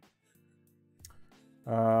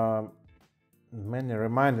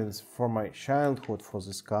reminders from my childhood for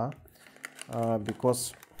this car,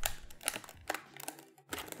 because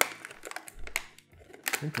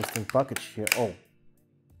interesting package here. Oh,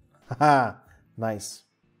 haha, nice,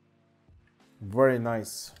 very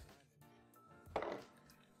nice.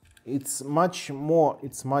 It's much more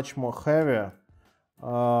heavier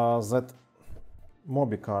that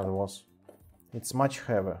Moby card was. It's much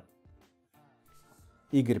heavier.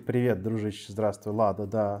 Игорь, привет, дружище, здравствуй. Лада,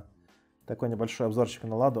 да. Такой небольшой обзорчик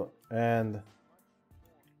на Ладу. And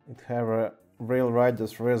it have a Rail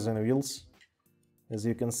Riders resin wheels. As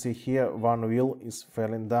you can see here, one wheel is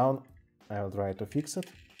falling down. I will try to fix it.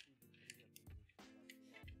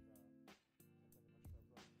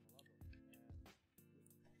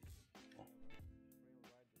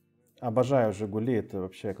 Обожаю Жигули, это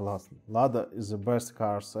вообще классно. Lada is the best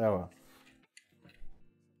cars ever.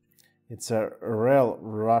 It's a real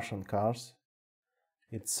Russian cars.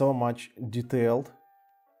 It's so much detailed.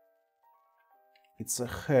 It's a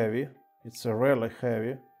heavy. It's a really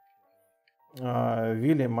heavy.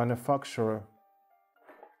 Wheelie manufacturer.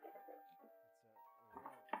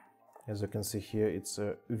 As you can see here, it's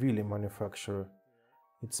a wheelie manufacturer.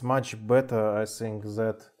 It's much better, I think,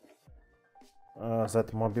 that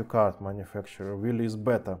Moby card manufacturer. Wheelie is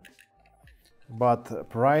better, but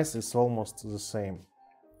price is almost the same.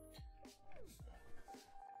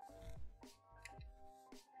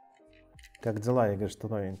 Как дела, Игорь, что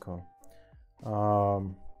новенького?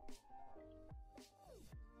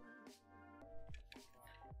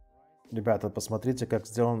 Ребята, посмотрите, как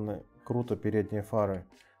сделаны круто передние фары.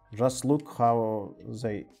 Just look how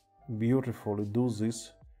they beautifully do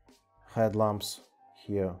these headlamps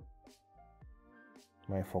here.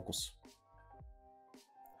 My focus.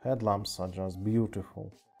 Headlamps are just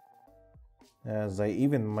beautiful. They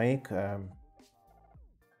even make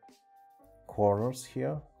corners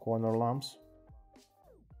here. Corner lamps,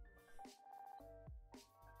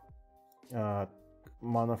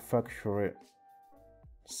 manufacturer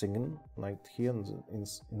sign like here in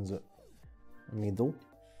the middle.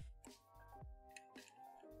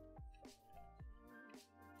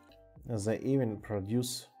 They even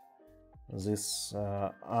produce this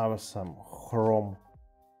awesome chrome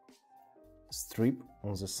strip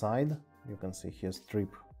on the side. You can see here strip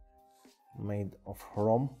made of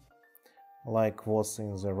chrome, like was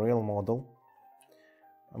in the real model.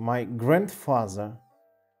 My grandfather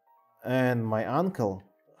and my uncle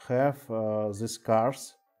have these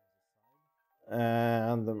cars,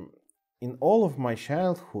 and in all of my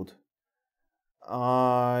childhood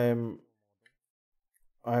I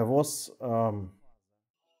was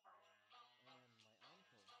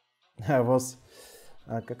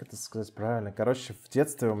как это сказать правильно? Короче, в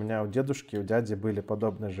детстве у меня у дедушки, у дяди были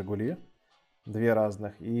подобные Жигули. Две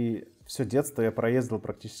разных, и все детство я проездил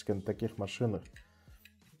практически на таких машинах.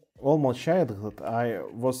 All my childhood I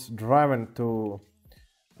was driving to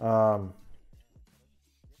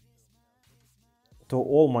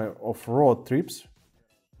all my off-road trips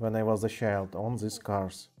when I was a child on these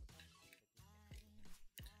cars.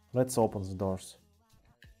 Let's open the doors.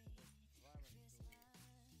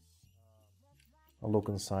 look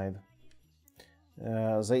inside.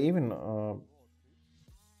 They even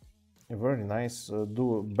very nice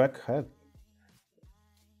do back head.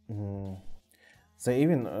 They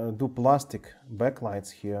even do plastic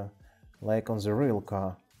backlights here, like on the real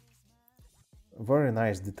car. Very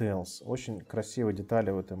nice details. Очень красивые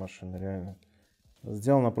детали в этой машине, реально.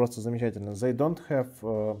 Сделано просто замечательно. They don't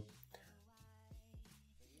have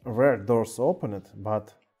rear doors opened,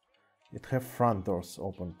 but it have front doors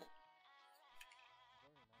opened.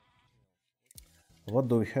 What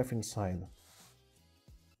do we have inside?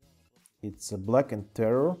 It's a black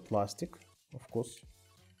interior, plastic, of course.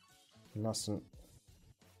 Nothing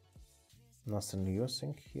new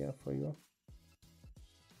thing here for you.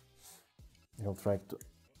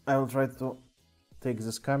 I will try to take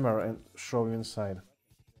this camera and show you inside.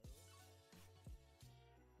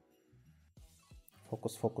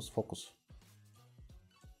 Focus, focus, focus.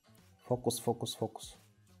 Focus, focus, focus.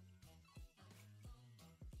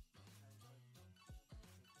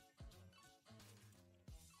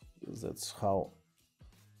 That's how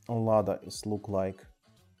Lada is look like.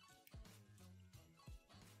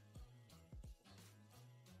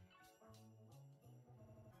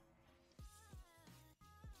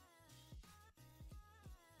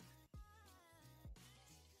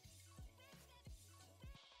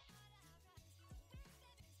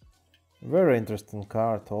 Very interesting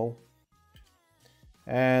car at all,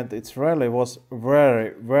 and it really was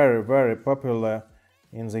very popular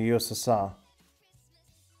in the USSR.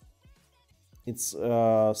 It's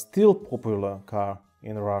still popular car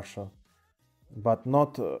in Russia, but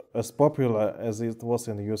not as popular as it was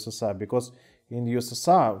in the USSR, because in the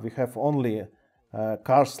USSR we have only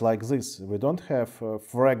cars like this. We don't have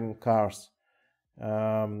fragging cars.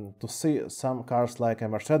 To see some cars like a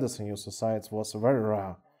Mercedes in USSR, it was very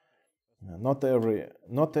rare. Not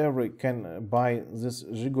every can buy this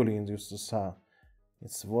Zhiguli in the USSR.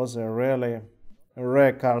 It was a really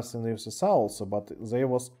rare cars in the USSR also, but they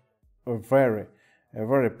was a very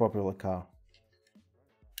popular car.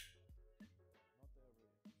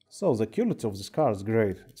 So the quality of this car is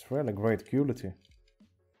great. It's really great quality.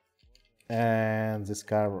 And this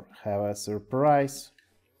car have a surprise.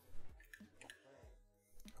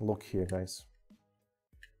 Look here, guys.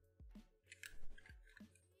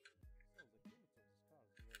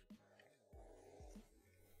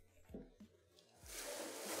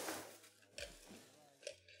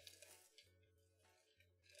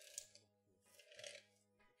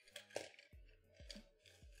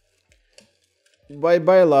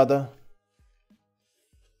 Bye-bye, Lada.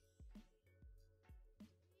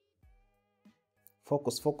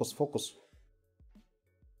 Focus, focus, focus.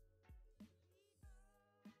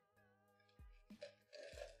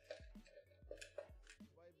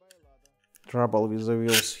 Trouble with the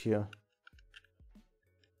wheels here.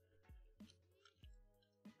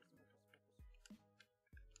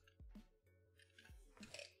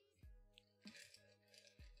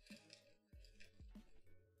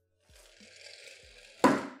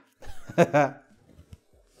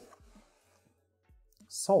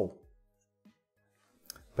 So,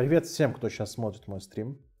 привет всем, кто сейчас смотрит мой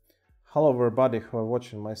стрим. Hello everybody who are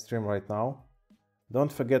watching my stream right now.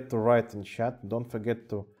 Don't forget to write in chat. Don't forget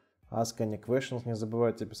to ask any questions. Не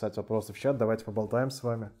забывайте писать вопросы в чат. Давайте поболтаем с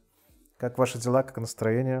вами. Как ваши дела, как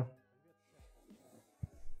настроение?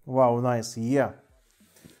 Wow, nice. Yeah.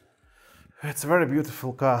 It's a very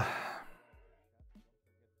beautiful car.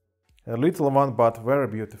 A little one, but very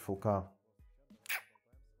beautiful car.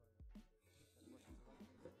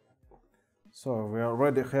 So we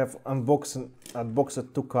already have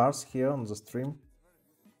unboxed two cars here on the stream.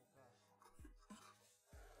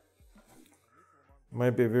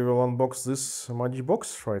 Maybe we will unbox this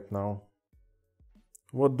Matchbox right now.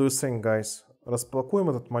 What do you think, guys? Распакуем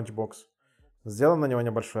этот Matchbox? Сделаем на него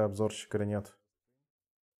небольшой обзорчик или нет?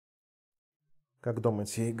 Как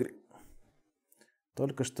думаете, Игорь?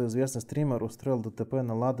 Только что известный стример устроил ДТП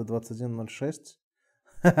на Lada 2106.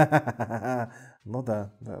 Ну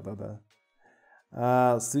да.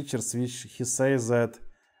 Switch, he says that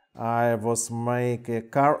I was make a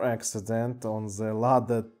car accident on the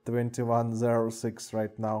Lada 2106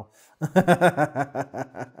 right now.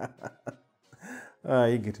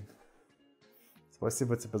 Игорь,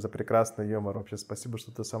 спасибо тебе за прекрасный юмор. Вообще, спасибо,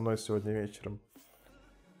 что ты со мной сегодня вечером.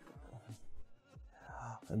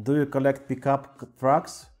 Do you collect pickup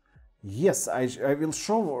trucks? Yes, I will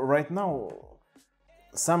show right now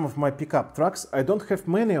some of my pickup trucks. I don't have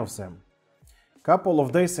many of them. Couple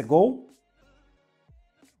of days ago,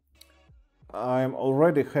 I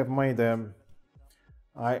already have made a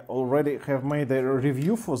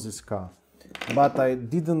review for this car, but I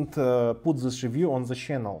didn't put this review on the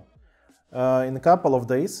channel. In a couple of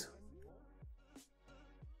days,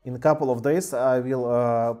 I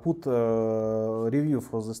will put a review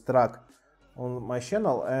for this truck on my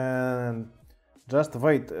channel, and just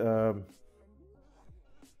wait.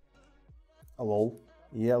 Lol.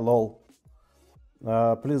 Yeah, lol.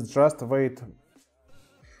 Please just wait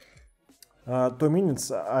 2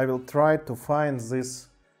 minutes. I will try to find this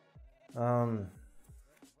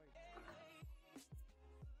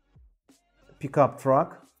pickup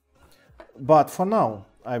truck. But for now,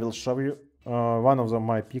 I will show you one of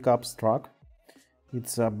my pickups truck.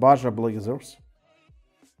 It's a Baja Blazers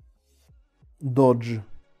Dodge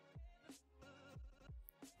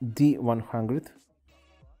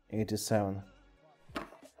D187.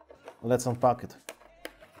 Let's unpack it.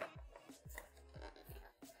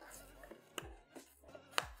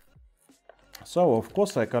 So of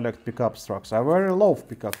course I collect pickup trucks. I very love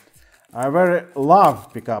pickup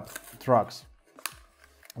trucks.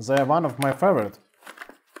 They're one of my favorite.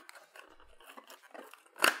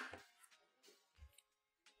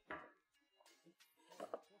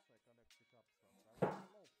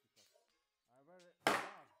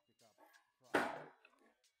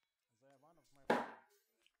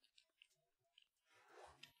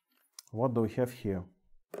 What do we have here?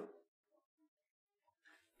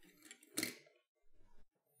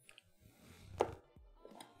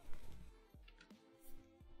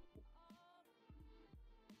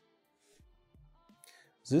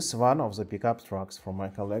 This is one of the pickup trucks from my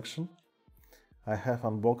collection. I have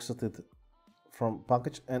unboxed it from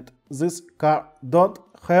package, and this car don't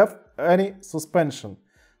have any suspension.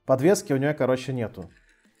 Подвески у нее, короче, нету.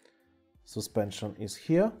 Suspension is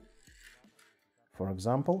here. For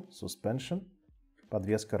example, suspension.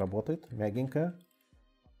 Подвеска работает, мягенькая.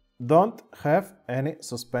 Don't have any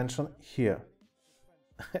suspension here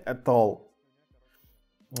at all.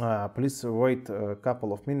 Please wait a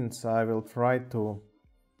couple of minutes. I will try to.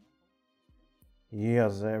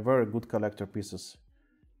 Yes, they're very good collector pieces.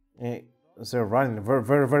 They're running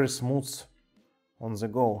very smooth on the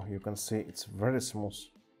go. You can see it's very smooth.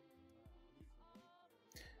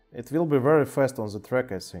 It will be very fast on the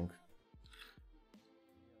track, I think.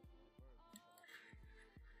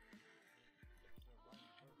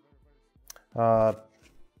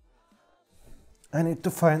 I need to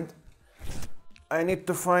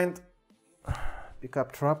find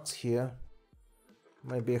pickup trucks here.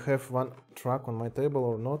 Maybe I have one truck on my table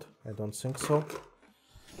or not. I don't think so.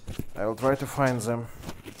 I will try to find them.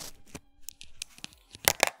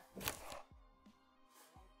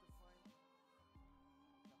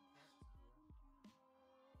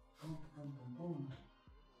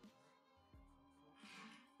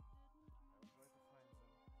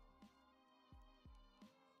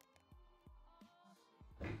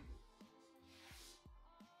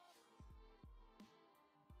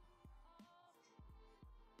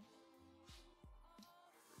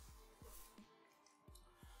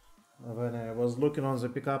 When I was looking on the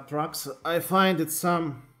pickup trucks, I find it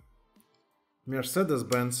some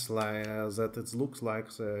Mercedes-Benz like that. It looks like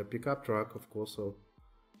the pickup truck, of course. So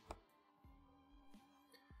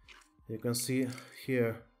you can see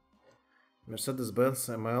here Mercedes-Benz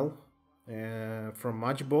ML from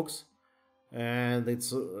Matchbox, and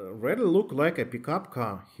it's really look like a pickup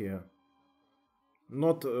car here.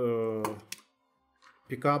 Not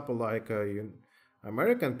pickup like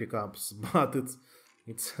American pickups, but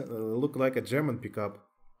it's look like a German pickup.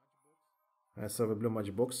 I saw a blue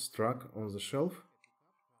Matchbox truck on the shelf.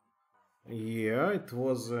 Yeah, it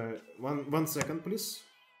was 1 second, please.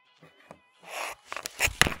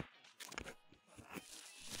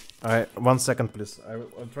 1 second, please.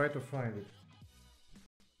 I'll try to find it.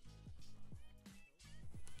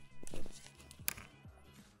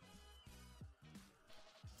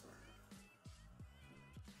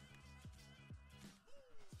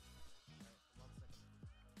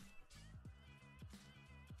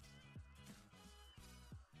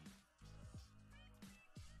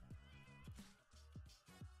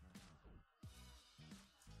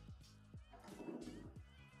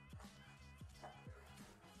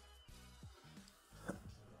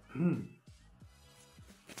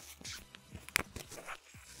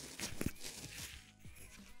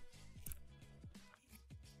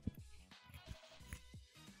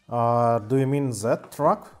 Do you mean that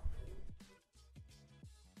truck?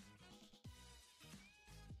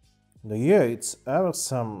 Yeah, it's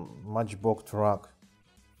awesome Matchbox truck.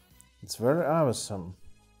 It's very awesome.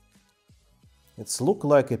 It's look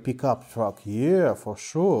like a pickup truck. Yeah, for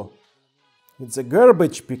sure. It's a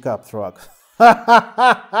garbage pickup truck.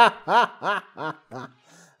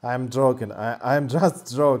 I'm joking. I'm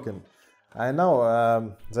just joking. I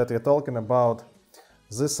know that you're talking about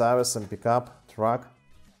this awesome pickup truck,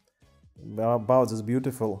 about this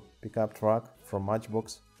beautiful pickup truck from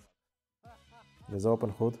Matchbox with open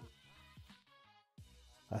hood.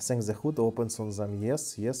 I think the hood opens on them.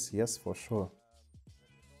 Yes, yes, yes, for sure.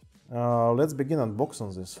 Let's begin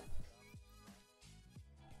unboxing this.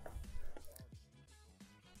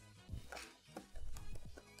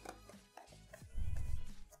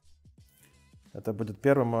 Это будет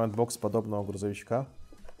первый мой unbox подобного грузовичка.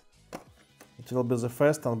 It will be the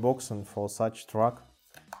first unboxing for such truck.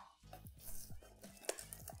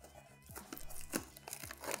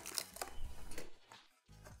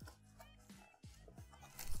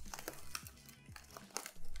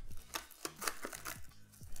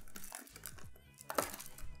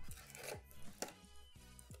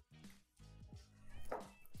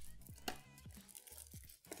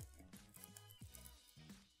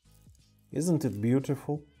 Isn't it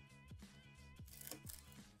beautiful?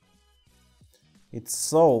 It's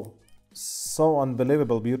so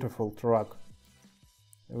unbelievable beautiful truck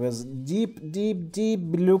with deep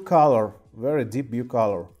blue color, very deep blue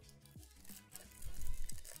color.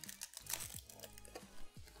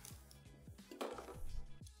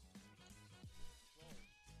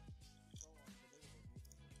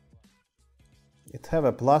 It have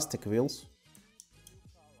a plastic wheels.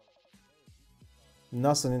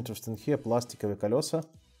 Nothing interesting here, пластиковые колеса.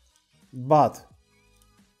 But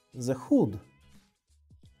the hood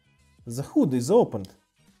is opened.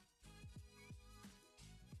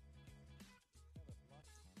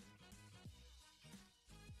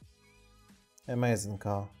 Amazing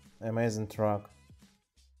car, amazing truck.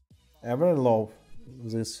 I really love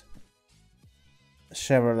this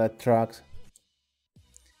Chevrolet truck.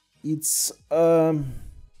 It's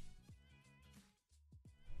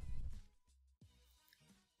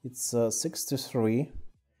It's a 63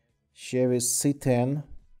 Chevy C10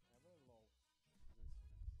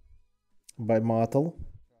 by Mattel.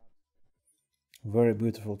 Very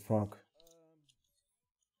beautiful truck.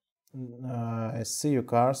 I see your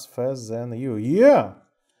cars faster than you. Yeah,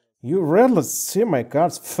 you rarely see my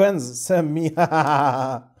cars faster than me.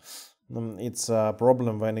 It's a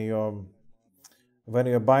problem when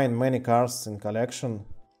you're buying many cars in collection.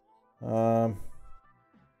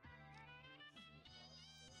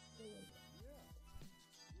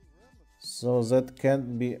 So that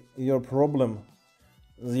can be your problem,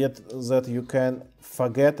 yet that you can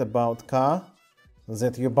forget about car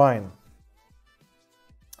that you're buying.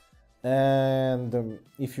 And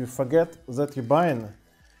if you forget that you're buying,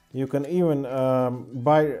 you can even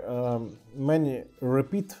buy many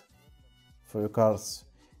repeat for your cars.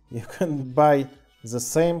 You can buy the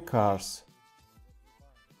same cars.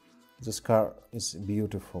 This car is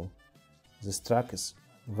beautiful. This truck is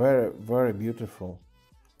very beautiful.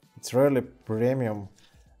 It's really premium,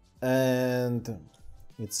 and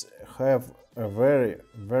it's have a very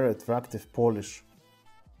attractive polish.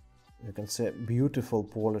 You can see beautiful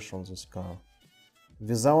polish on this car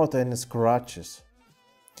without any scratches.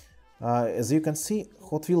 As you can see,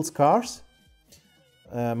 Hot Wheels cars,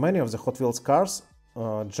 many of the Hot Wheels cars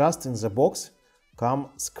just in the box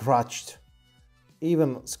come scratched.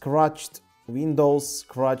 Even scratched windows,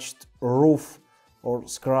 scratched roof or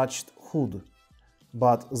scratched hood.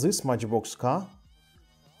 But this Matchbox car,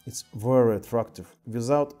 it's very attractive,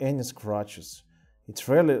 without any scratches. It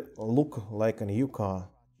really looks like a new car.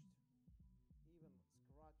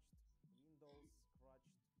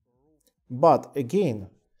 But again,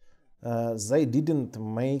 they didn't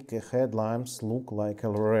make headlamps look like a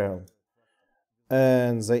real.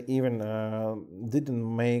 And they even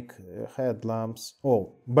didn't make headlamps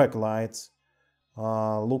or backlights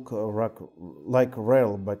look like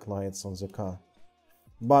real backlights on the car.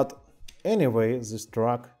 But anyway, this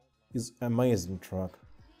truck is amazing truck.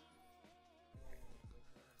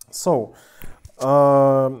 So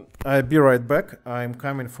I'll be right back. I'm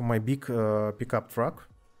coming for my big pickup truck.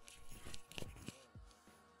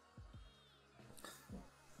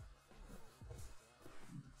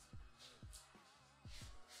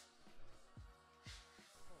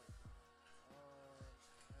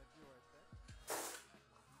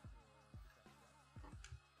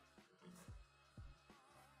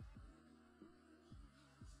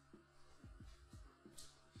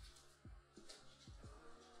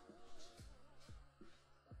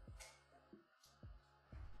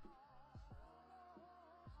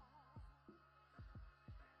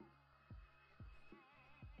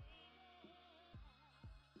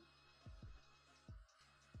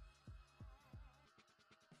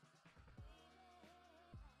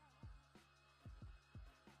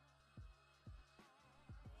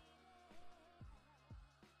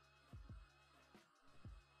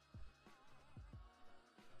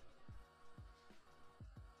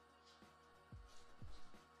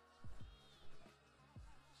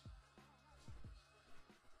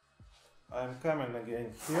 I'm coming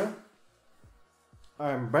again here.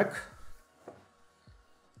 I'm back.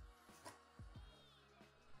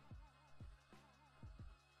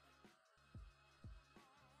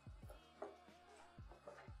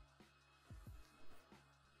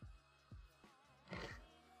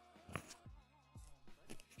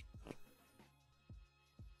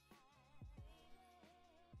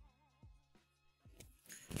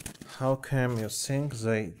 How come you think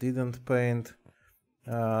they didn't paint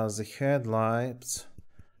the headlights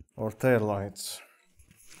or taillights?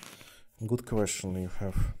 Good question you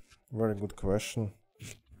have. Very good question.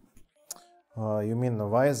 You mean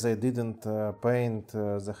why they didn't paint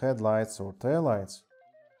the headlights or taillights?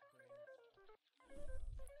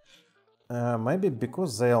 Maybe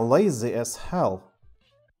because they are lazy as hell.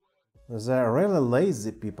 They are really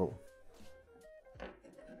lazy people.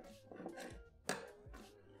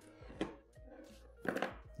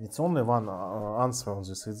 It's only one answer on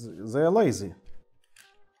this. They are lazy.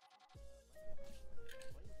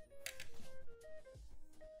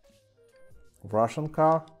 Russian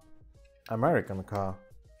car, American car.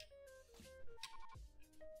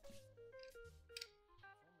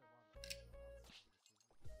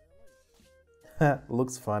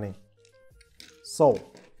 Looks funny. So,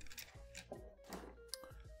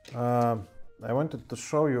 I wanted to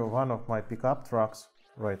show you one of my pickup trucks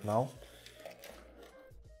right now.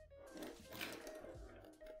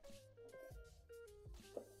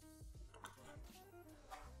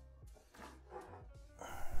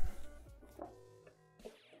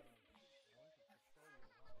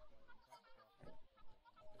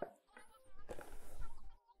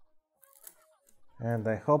 And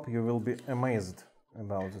I hope you will be amazed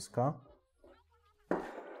about this car.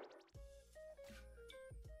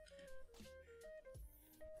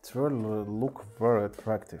 It will look very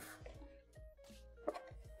attractive.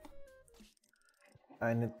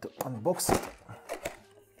 I need to unbox it.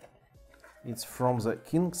 It's from the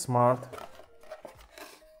King Smart.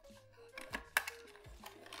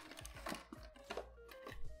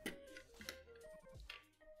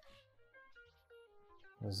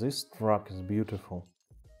 This truck is beautiful.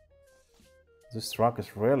 This truck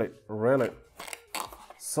is really, really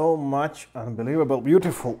so much unbelievable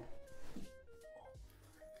beautiful.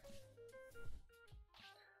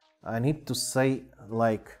 I need to say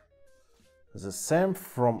like the same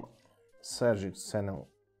from Sergic's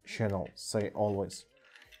channel say always.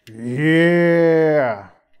 Yeah!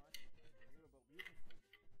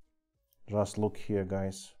 Just look here,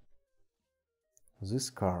 guys. This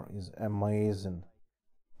car is amazing.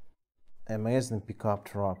 Amazing pickup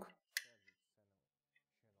truck.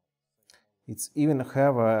 It's even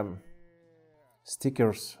have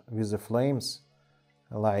stickers with the flames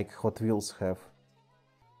like Hot Wheels have.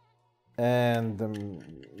 And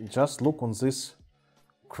just look on this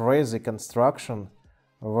crazy construction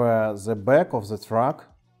where the back of the truck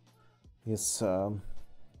is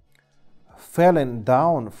falling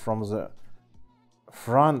down from the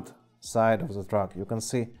front side of the truck. You can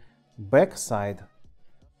see back side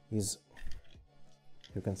is,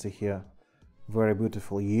 you can see here, very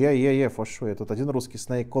beautiful. Yeah, for sure. Тут один русский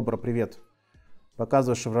Snake Cobra, привет.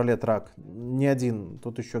 Показываю Chevrolet Track. Не один,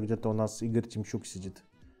 тут еще где-то у нас Игорь Тимчук сидит.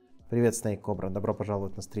 Привет, Snake Cobra, добро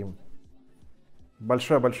пожаловать на стрим.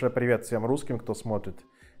 Большой-большой привет всем русским, кто смотрит.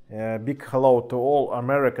 Big hello to all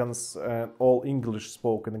Americans and all English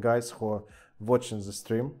spoken guys who are watching the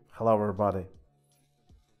stream. Hello everybody.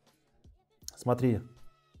 Смотри.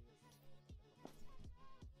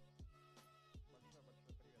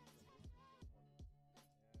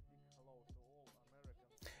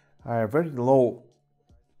 I very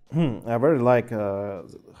like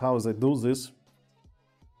how they do this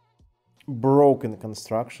broken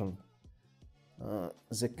construction.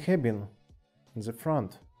 The cabin in the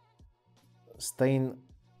front staying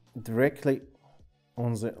directly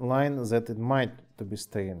on the line that it might to be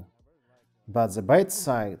staying, but the back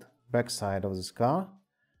side of this car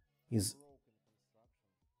is,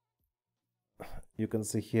 you can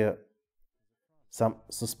see here some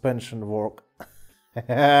suspension work.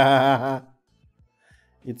 It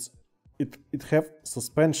have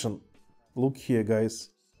suspension. Look here,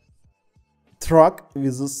 guys. Truck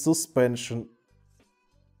with a suspension.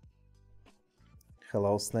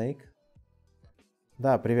 Hello, Snake.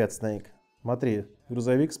 Да, привет, Snake. Смотри,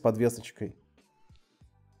 грузовик с подвесочкой.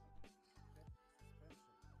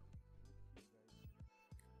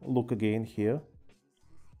 Look again here.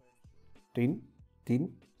 Tin,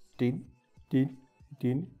 tin, tin, tin,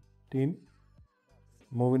 tin, tin.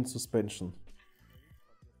 Moving suspension.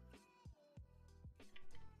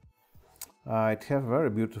 It have very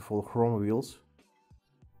beautiful chrome wheels.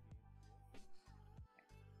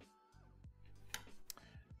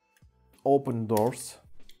 open doors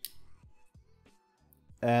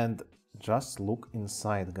and just look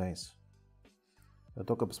inside, guys. Вы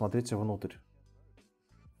только посмотрите внутрь.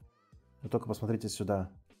 Вы только посмотрите сюда.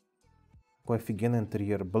 Какой офигенный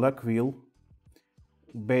интерьер. Black wheel,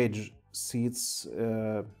 beige seats,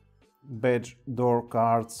 beige door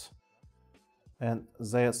cards, and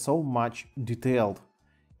they are so much detailed.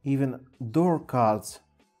 Even door cards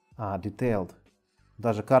are detailed.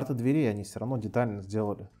 Даже карты дверей они все равно детально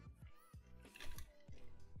сделали.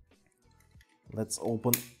 Let's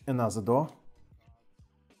open another door.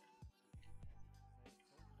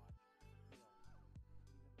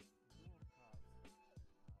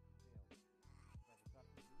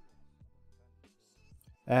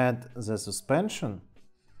 And the suspension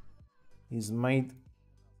is made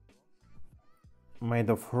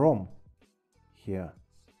of chrome here.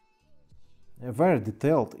 A very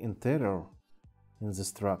detailed interior in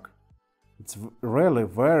this truck. It's really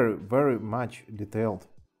very much detailed.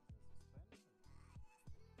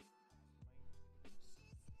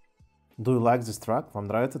 Do you like this truck? Вам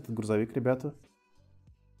нравится этот грузовик, ребята?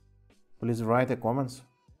 Please write a comments.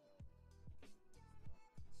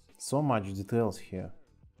 So much details here.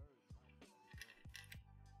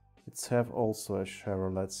 It's have also a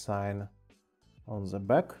Chevrolet sign on the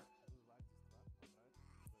back.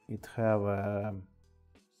 It have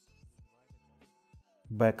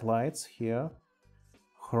backlights here,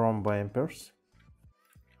 chrome bumpers,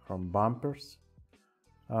 chrome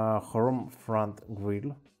front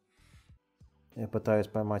grille. Я пытаюсь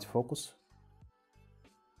поймать фокус.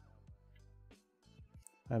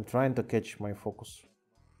 I'm trying to catch my focus.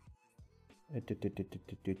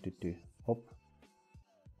 Оп.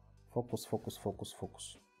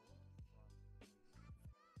 Focus.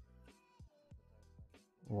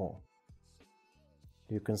 Whoa.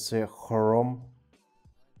 You can see a chrome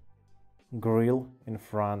grill in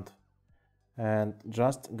front. And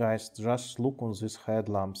guys, just look on these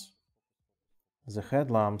headlamps. The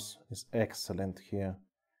headlamps is excellent here.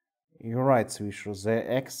 You're right, Swisher, they're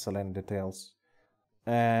excellent details.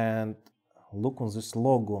 And look on this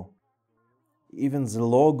logo. Even the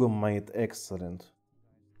logo made excellent.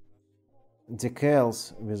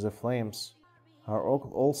 Decals with the flames are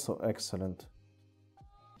also excellent.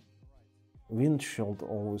 Windshield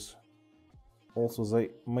always. Also they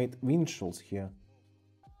made windshields here.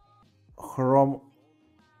 Chrome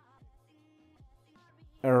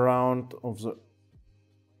around of the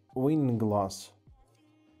wind glass.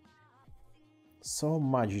 So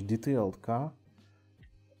much detailed car.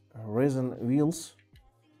 Resin wheels.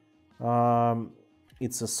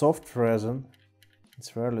 It's a soft resin. It's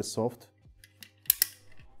fairly soft.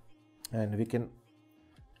 And we can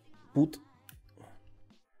put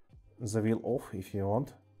the wheel off if you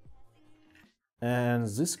want. And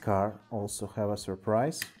this car also have a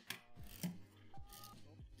surprise.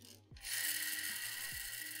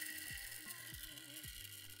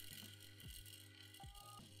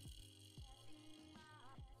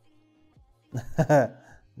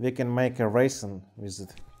 We can make a racing with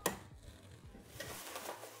it.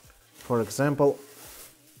 For example,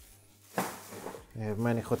 we have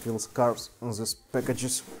many Hot Wheels cars on these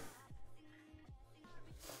packages.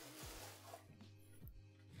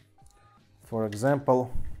 For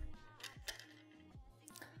example,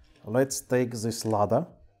 let's take this ladder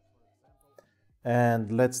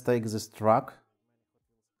and let's take this truck.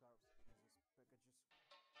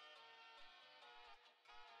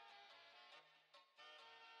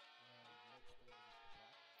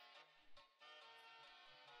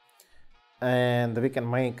 And we can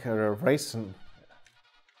make a racing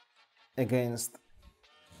against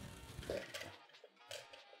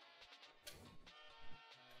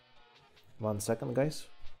one second, guys.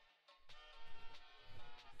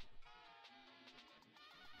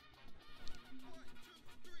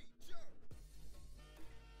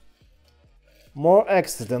 More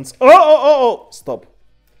accidents. Oh! Stop.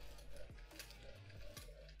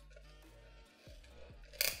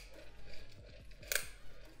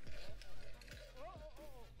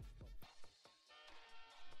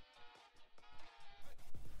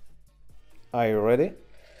 Are you ready?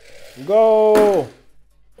 Go!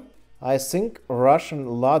 I think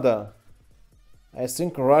Russian ladder.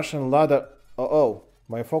 Oh,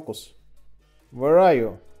 my focus. Where are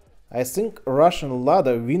you? I think Russian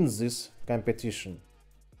ladder wins this competition.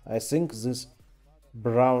 I think this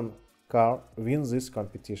brown car wins this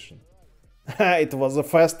competition. It was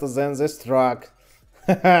faster than this truck.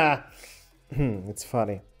 It's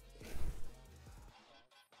funny.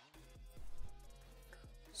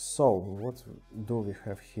 So, what do we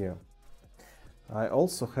have here? I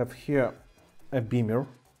also have here a Beamer.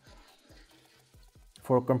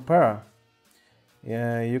 For compare,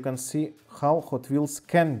 you can see how Hot Wheels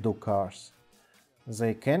can do cars.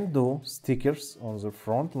 They can do stickers on the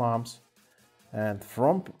front lamps, and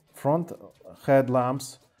front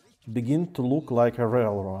headlamps begin to look like a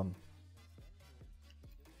real one.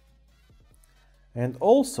 And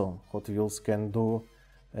also Hot Wheels can do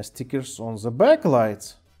stickers on the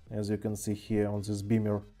backlights, as you can see here on this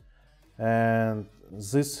beamer. And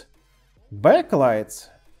these backlights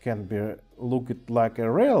can be looked like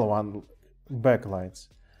a real one backlights.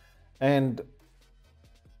 And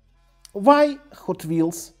why Hot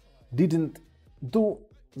Wheels didn't do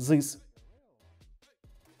these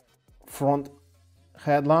front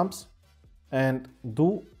headlamps and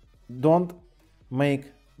don't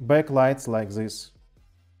make backlights like this?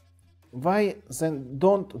 Why then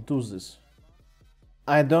don't do this?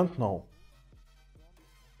 I don't know.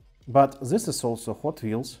 But this is also Hot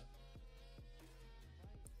Wheels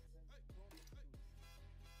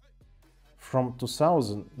from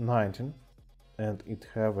 2019, and it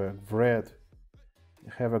have a great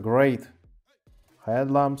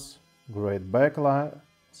headlamps, great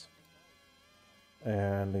backlights,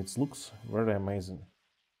 and it looks very amazing.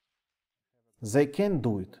 They can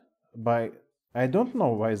do it, but I don't know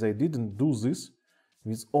why they didn't do this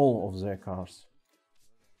with all of their cars.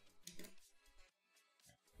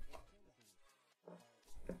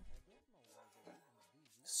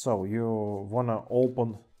 So you wanna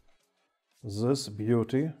open this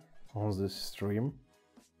beauty on this stream.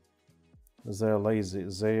 They're lazy,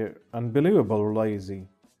 they're unbelievable lazy.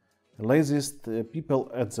 Laziest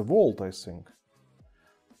people at the world, I think.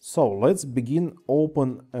 So let's begin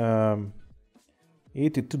open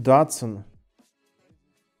 82 Datsun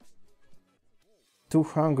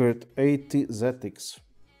 280 ZX.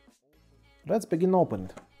 Let's begin open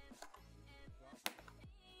it.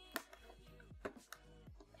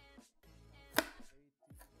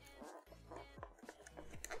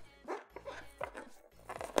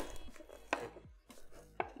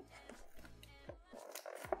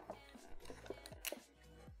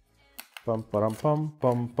 Pam param pam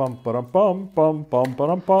pam pam param pam pam pam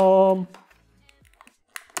param pam.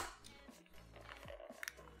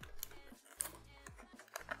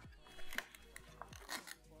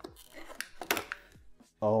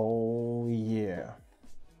 Oh yeah.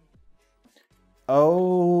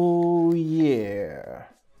 Oh yeah.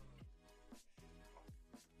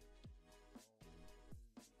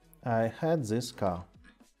 I had this car.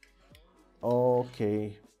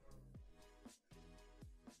 Okay.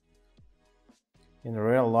 In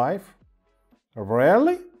real life?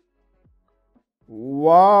 Really?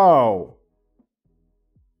 Wow!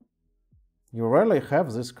 You really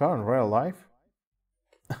have this car in real life?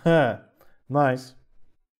 Nice.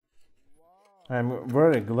 I'm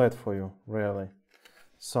very glad for you, really.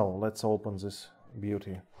 So, let's open this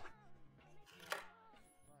beauty.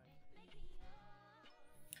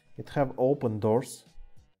 It have open doors.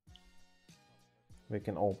 We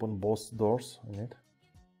can open both doors in it.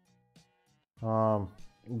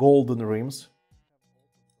 Golden rims,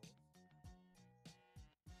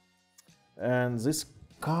 and this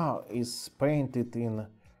car is painted in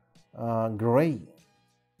gray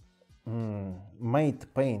matte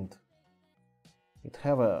paint. It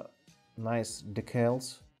have a nice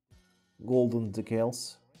decals, golden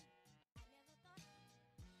decals.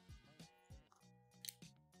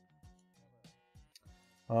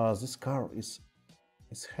 This car is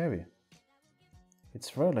heavy.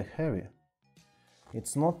 It's really heavy.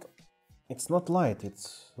 It's not light.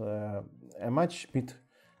 It's a much bit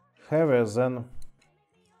heavier than.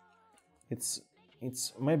 It's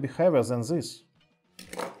maybe heavier than this.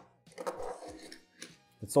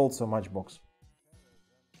 It's also a Matchbox.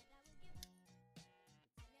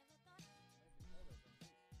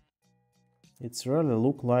 It's really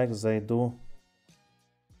look like they do.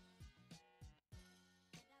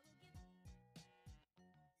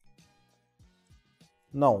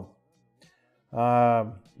 No.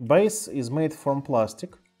 Base is made from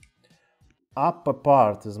plastic. Upper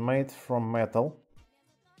part is made from metal.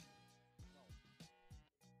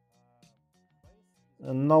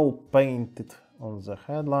 No painted on the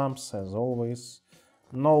headlamps, as always.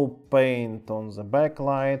 No paint on the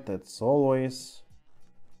backlight, as always.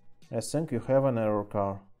 I think you have an error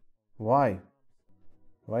car. Why?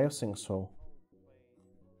 Why you think so?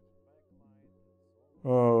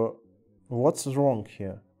 What's wrong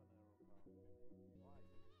here?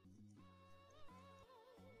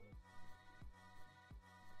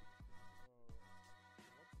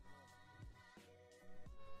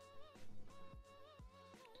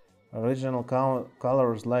 Original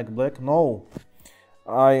color is like black. No,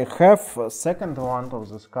 I have a second one of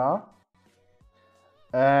this car,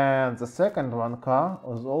 And the second one car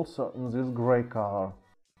is also in this gray color.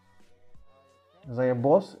 They are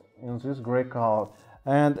both in this gray color.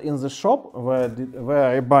 And in the shop where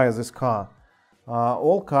I buy this car,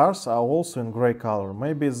 all cars are also in gray color.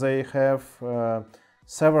 Maybe they have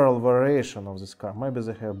several variations of this car. Maybe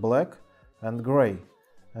they have black and gray.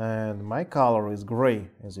 And my color is gray,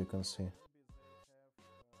 as you can see.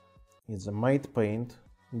 It's a matte paint,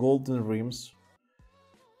 golden rims,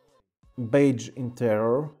 beige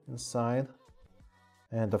interior inside,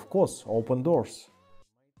 and of course open doors.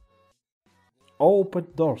 Open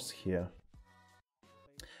doors here.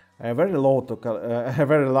 I very love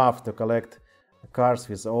to collect cars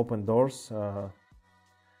with open doors.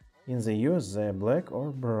 In the US they're black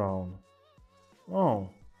or brown. Oh,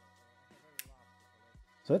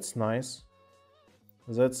 that's nice.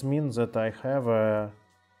 That means that I have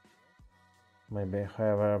maybe I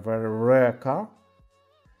have a very rare car.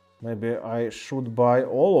 Maybe I should buy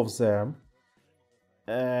all of them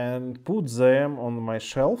and put them on my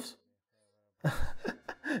shelves.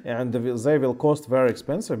 And they will cost very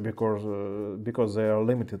expensive because they are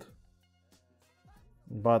limited.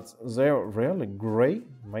 But they're really gray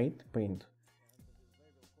matte paint.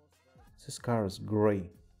 This car is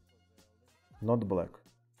gray, not black.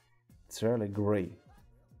 It's really gray.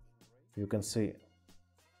 You can see.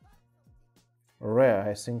 Rare,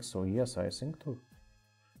 I think so. Yes, I think too.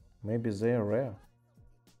 Maybe they are rare.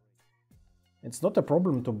 It's not a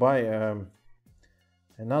problem to buy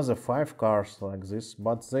another 5 cars like this,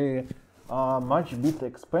 but they are much bit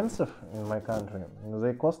expensive in my country.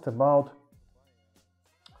 They cost about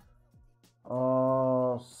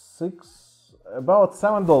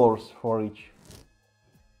 $7 for each.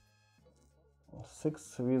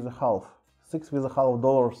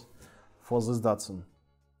 $6.50 for this Datsun,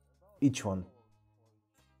 each one.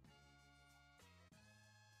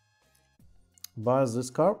 But this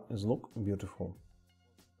car is look beautiful.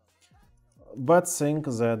 But think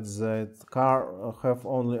that the car have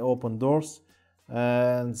only open doors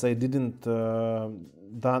and they didn't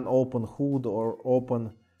done open hood or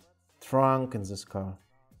open trunk in this car.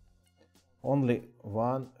 Only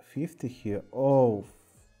 150 here. Oh.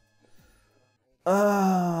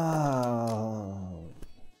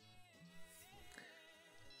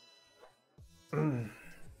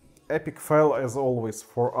 Epic fail as always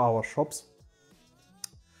for our shops.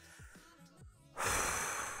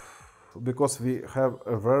 Because we have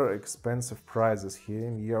very expensive prices here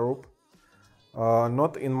in Europe.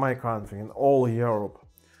 Not in my country, in all Europe.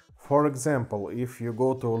 For example, if you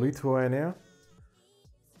go to Lithuania,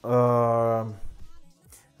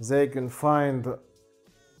 they can find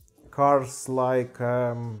cars like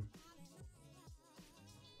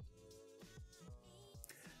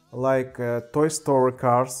Toy Story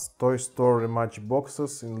cars, Toy Story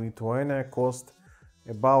Matchboxes in Lithuania cost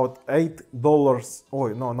about $8. Oh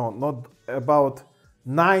no, not about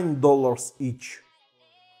 $9 each.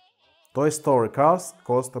 Toy Story cars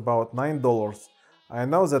cost about $9. I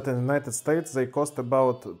know that in the United States they cost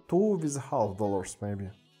about $2.50 maybe.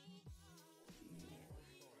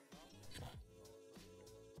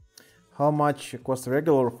 How much cost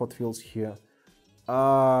regular Hot Wheels here?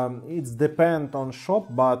 It depends on shop,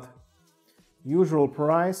 but usual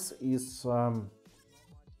price is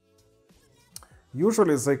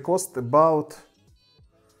usually they cost about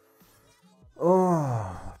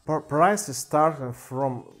price is starting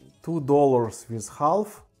from $2 with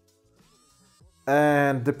half,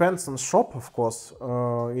 and depends on shop, of course.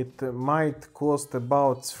 It might cost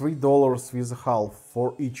about $3 with half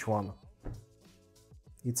for each one.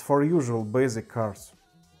 It's for usual basic cars.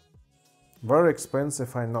 Very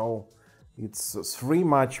expensive, I know. It's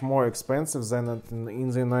much more expensive than in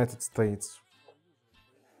the United States.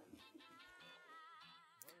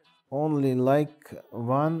 Only like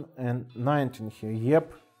 1.19 here.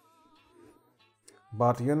 Yep.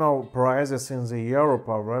 But you know, prices in the Europe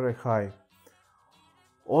are very high.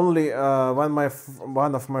 Only when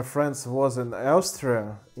one of my friends was in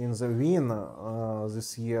Austria, in the Wien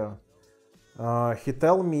this year, he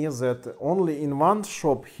told me that only in one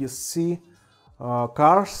shop he see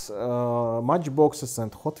cars, Matchboxes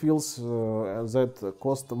and Hot Wheels that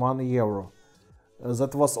cost €1.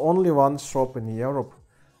 That was only one shop in Europe,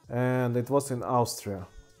 and it was in Austria.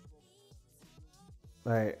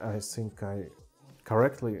 I think I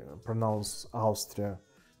correctly pronounce Austria,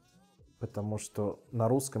 потому что на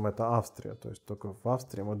русском это Австрия, то есть только в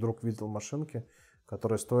Австрии мой друг видел машинки,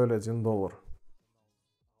 которые стоили $1.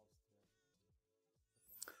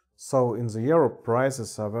 So in the Europe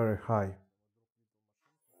prices are very high.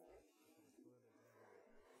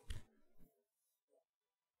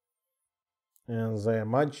 and they are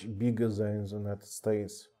much bigger than in the United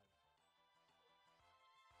States.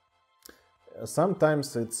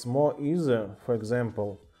 Sometimes it's more easier, for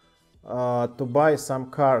example, to buy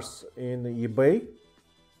some cars in eBay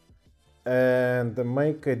and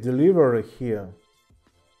make a delivery here,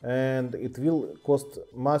 and it will cost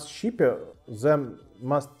much cheaper than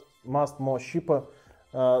much more cheaper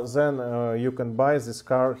than you can buy this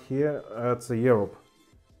car here at the Europe.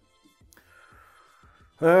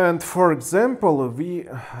 And for example, we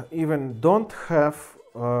even don't have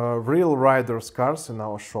real riders cars in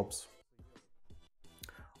our shops.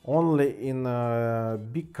 Only in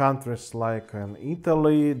big countries like in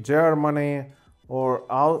Italy, Germany, or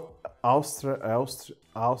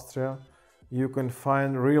Austria, you can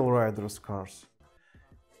find real riders cars.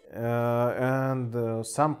 And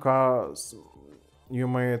some cars you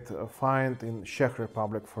might find in Czech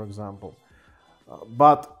Republic, for example.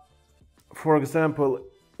 But for example,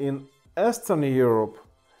 in Eastern Europe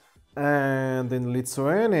and in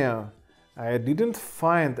Lithuania, I didn't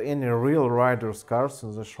find any real riders cars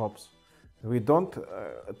in the shops. We don't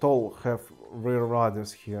at all have real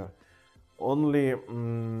riders here. Only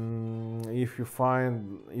if you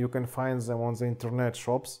can find them on the internet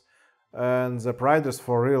shops, and the prices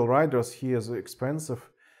for real riders here is expensive.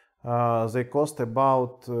 They cost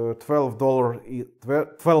about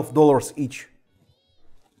 $12 each.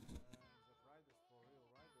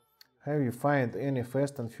 Have you found any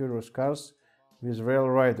Fast and Furious cars with real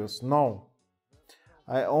riders? No.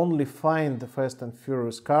 I only find Fast and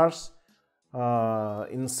Furious cars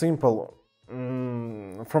in simple,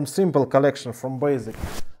 from simple collection, from basic.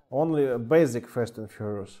 Only basic Fast and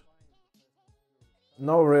Furious.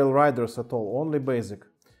 No real riders at all, only basic,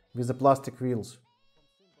 with the plastic wheels.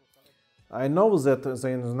 I know that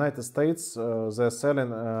in the United States they're selling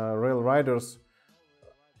real riders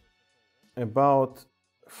about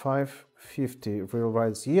 $5.50 real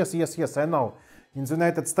riders. Yes, I know. In the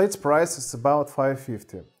United States price is about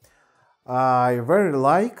 $5.50. I very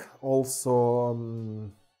like also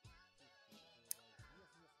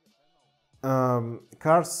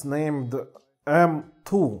cars named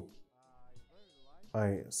M2.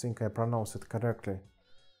 I think I pronounce it correctly.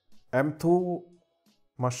 M2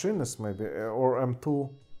 machines maybe, or M2.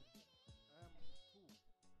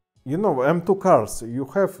 You know, M2 cars, you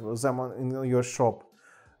have them in your shop.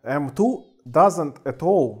 M2 doesn't at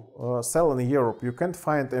all sell in Europe. You can't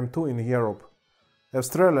find M2 in Europe.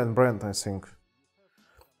 Australian brand, I think.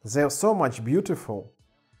 They are so much beautiful,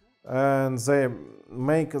 and they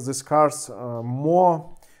make these cars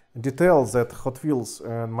more detailed than Hot Wheels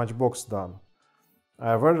and Matchbox done.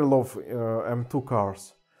 I very love M2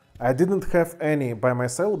 cars. I didn't have any by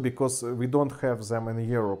myself because we don't have them in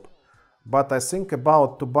Europe. But I think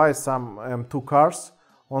about to buy some M2 cars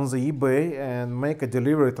on the eBay and make a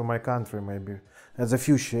delivery to my country maybe in the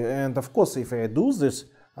future. And of course, if I do this,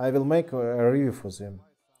 I will make a review for them.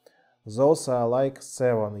 Those are like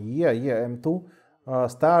 7. Yeah, M2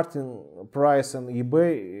 starting price on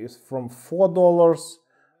eBay is from $4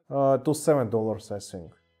 to $7, I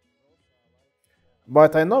think.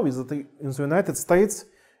 But I know that in the United States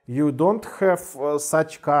you don't have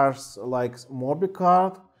such cars like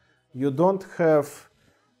MobiCard. You don't have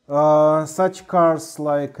such cars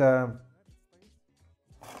like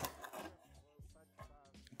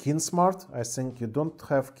KinSmart. I think you don't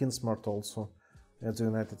have KinSmart also in the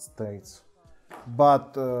United States.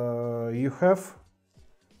 But you have,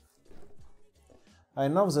 I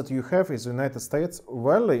know that you have in the United States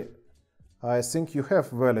Valley. I think you have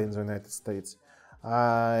Valley in the United States.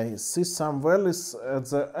 I see some Valleys at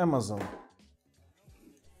the Amazon.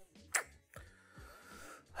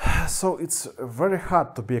 So it's very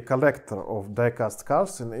hard to be a collector of diecast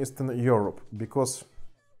cars in Eastern Europe, because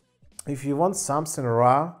if you want something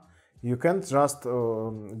rare, you can't just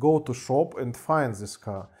go to shop and find this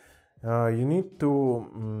car. You need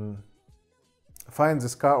to find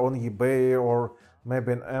this car on eBay or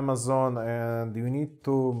maybe on Amazon, and you need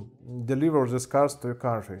to deliver these cars to your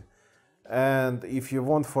country. And if you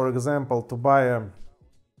want, for example, to buy a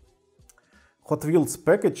Hot Wheels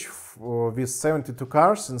package with 72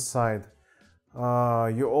 cars inside,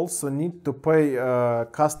 you also need to pay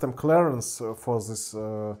custom clearance for this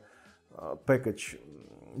package.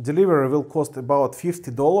 Delivery will cost about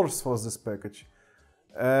 $50 for this package,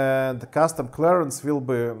 and the custom clearance will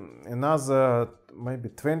be another maybe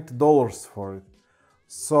 $20 for it.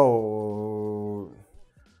 So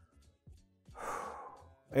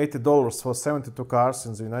 $80 for 72 cars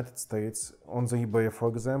in the United States on the eBay, for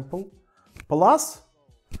example, plus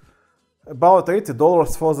about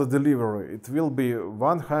 $80 for the delivery. It will be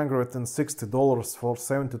 $160 for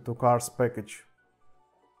 72 cars package.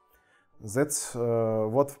 That's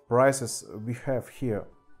what prices we have here.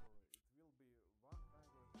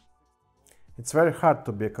 It's very hard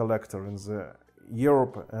to be a collector in the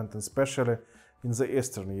Europe, and especially in the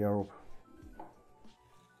Eastern Europe.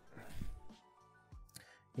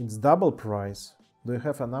 It's double price. Do you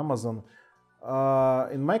have an Amazon?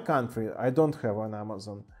 In my country, I don't have an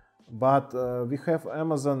Amazon, but we have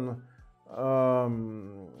Amazon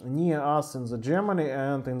near us in the Germany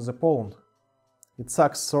and in the Poland. It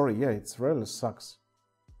sucks, sorry, yeah, it really sucks.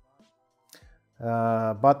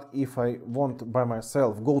 But if I want by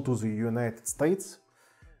myself go to the United States,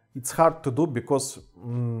 it's hard to do because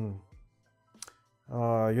you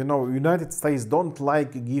know, United States don't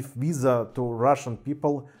like give visa to Russian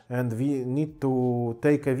people, and we need to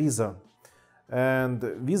take a visa. And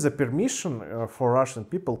visa permission for Russian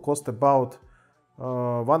people cost about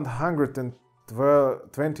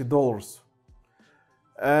 $120.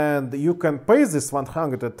 And you can pay this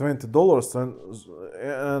 $120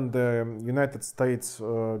 and the United States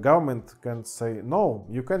government can say, no,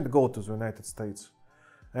 you can't go to the United States.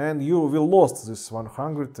 And you will lose this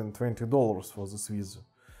 $120 for this visa.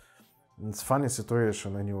 It's a funny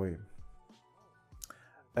situation anyway.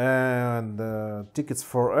 And tickets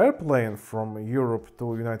for airplane from Europe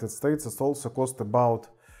to United States it also cost about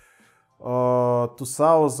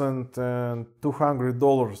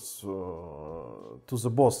 $2,200 to the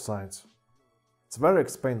both sides. It's very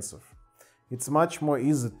expensive. It's much more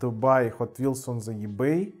easy to buy Hot Wheels on the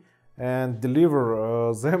eBay and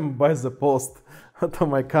deliver them by the post to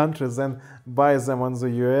my country than buy them on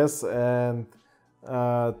the US and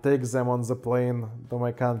take them on the plane to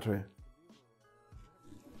my country.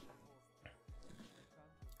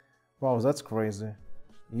 Wow, that's crazy.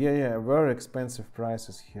 Yeah, very expensive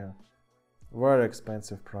prices here. Very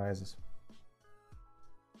expensive prices.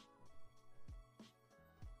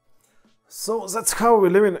 So that's how we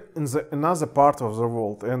live in the another part of the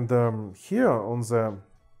world. And here on the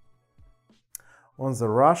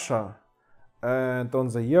Russia and on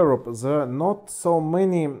the Europe, there are not so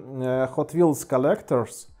many Hot Wheels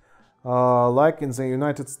collectors like in the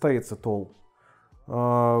United States at all.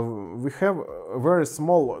 We have a very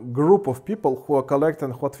small group of people who are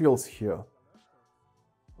collecting Hot Wheels here.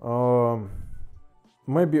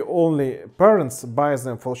 Maybe only parents buy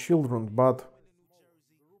them for children, but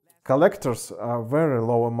collectors are very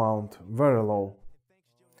low amount, very low.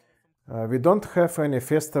 We don't have any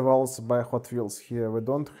festivals by Hot Wheels here. We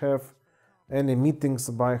don't have any meetings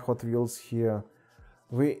by Hot Wheels here.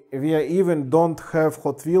 We even don't have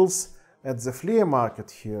Hot Wheels at the flea market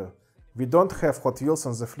here. We don't have Hot Wheels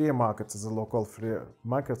on the flea markets, the local flea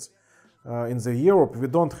markets. In the Europe, we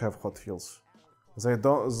don't have Hot Wheels. They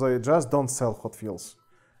just don't sell Hot Wheels.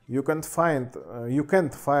 You can't find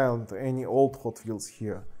any old Hot Wheels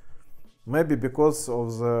here. Maybe because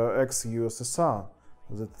of the ex-USSR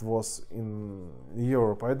that was in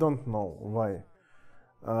Europe. I don't know why.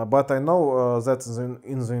 But I know that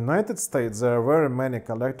in the United States there are very many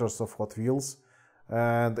collectors of Hot Wheels,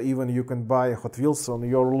 and even you can buy Hot Wheels on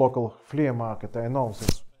your local flea market. I know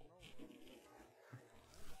this.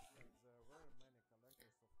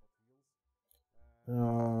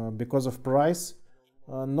 Because of price?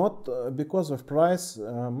 Not because of price,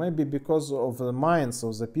 maybe because of the minds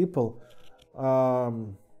of the people.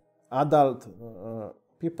 Adult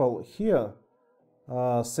people here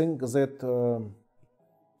think that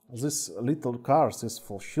this little cars is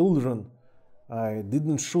for children. I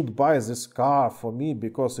should buy this car for me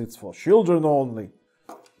because it's for children only.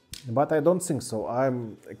 But I don't think so.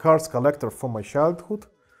 I'm a cars collector from my childhood,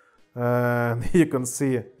 and you can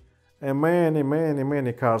see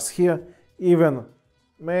many cars here, even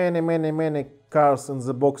many cars in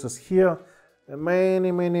the boxes here,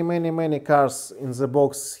 many cars in the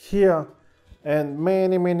box here, and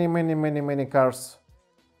many cars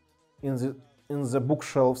in the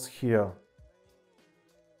bookshelves here.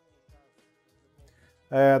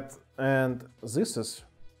 And this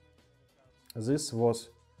was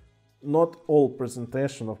not all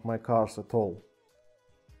presentation of my cars at all.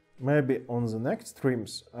 Maybe on the next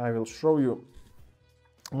streams I will show you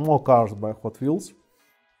more cars by Hot Wheels,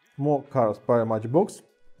 more cars by Matchbox,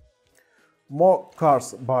 more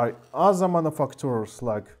cars by other manufacturers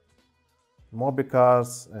like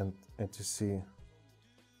Mobicars and etc.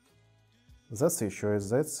 That's the choice,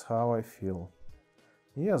 that's how I feel.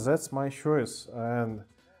 Yeah, that's my choice, and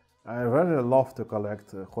I very love to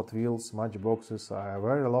collect Hot Wheels, Matchboxes. I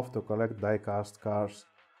very love to collect Diecast cars.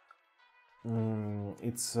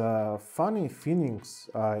 It's funny feelings.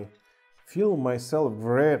 I feel myself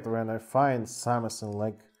great when I find something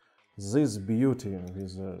like this beauty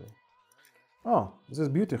with this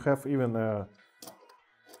beauty have even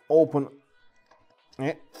open.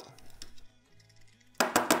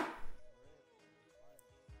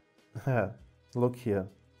 Look here.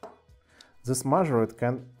 This Majorette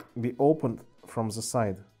can be opened from the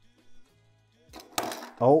side.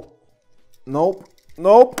 Oh, nope,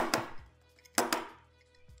 nope.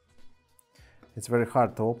 It's very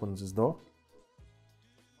hard to open this door.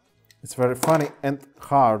 It's very funny and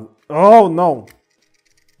hard. Oh no!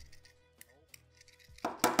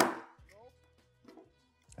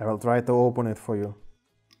 I will try to open it for you.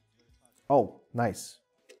 Oh, nice.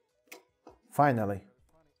 Finally.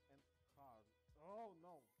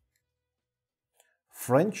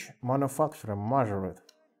 French manufacturer Majorette.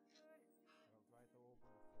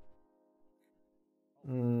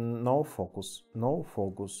 No focus, no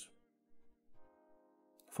focus.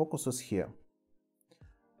 Focus is here.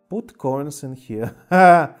 Put coins in here.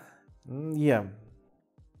 Yeah.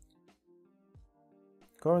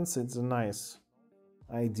 Coins, it's a nice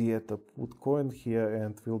idea to put coin here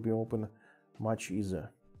and it will be open much easier.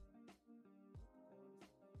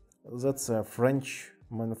 That's a French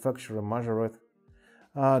manufacturer Majorette.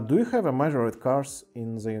 Do you have a Majorette cars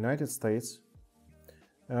in the United States?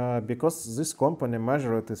 Because this company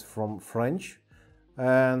Majorette is from French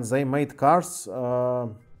and they made cars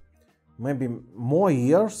maybe more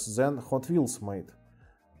years than Hot Wheels made.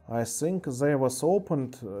 I think they was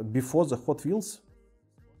opened before the Hot Wheels.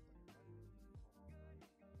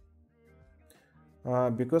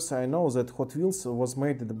 Because I know that Hot Wheels was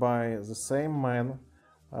made by the same man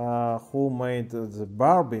who made the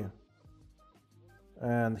Barbie.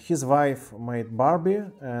 And his wife made Barbie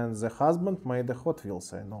and the husband made the Hot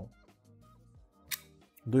Wheels, I know.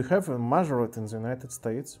 Do you have a Majorette in the United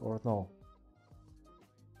States or no?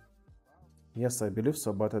 Yes, I believe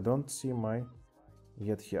so, but I don't see my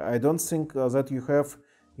yet here. I don't think that you have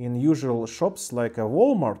in usual shops like a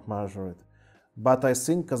Walmart Majorette, but I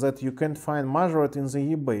think that you can find Majorette in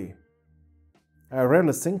the eBay. I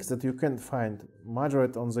really think that you can find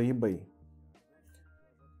Majorette on the eBay.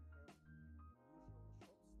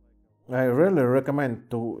 I really recommend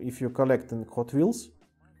to, if you collect in Hot Wheels,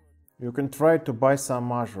 you can try to buy some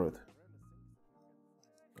Majorette.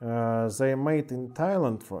 They made in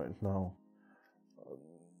Thailand right now.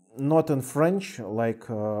 Not in French like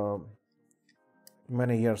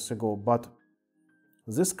many years ago, but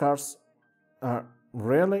these cars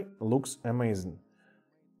really looks amazing.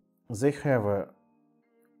 They have a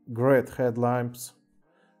great headlamps,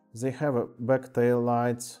 they have a back tail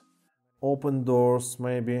lights, open doors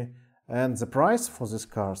maybe, and the price for these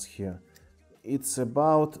cars here, it's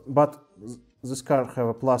about, but this car have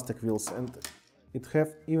a plastic wheels and it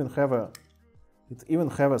even have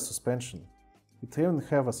a suspension. It even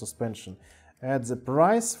have a suspension. And the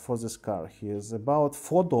price for this car here is about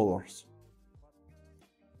 $4.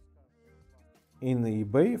 In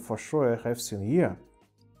eBay, for sure, I have seen here.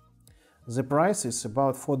 The price is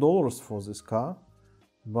about $4 for this car,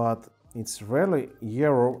 but it's really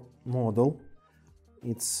Euro model.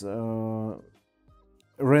 It's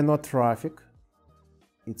Renault Traffic.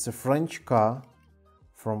 It's a French car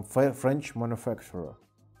from French manufacturer.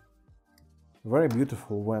 Very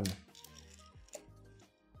beautiful van.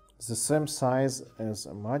 The same size as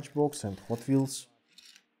a Matchbox and Hot Wheels,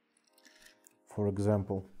 for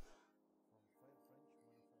example.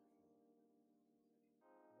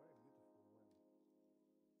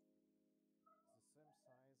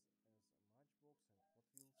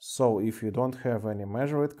 So if you don't have any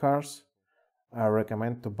Majorette cars, I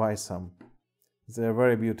recommend to buy some. They're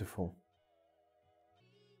very beautiful.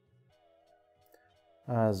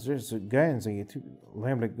 There's a guy in the YouTube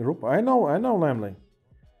Lamley group. I know Lamley.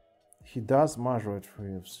 He does Majorette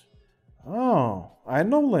reviews. Oh, I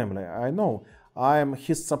know Lamley. I know. I'm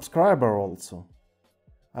his subscriber also.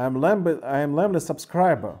 I'm Lamley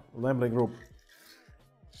subscriber. Lamley group.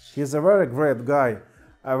 He's a very great guy.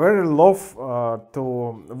 I very love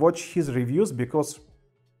to watch his reviews because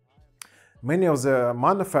many of the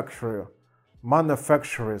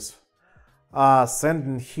manufacturers are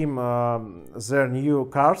sending him their new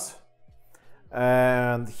cars,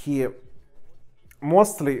 and he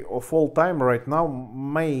mostly of all time right now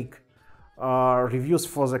make reviews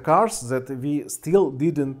for the cars that we still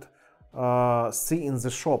didn't see in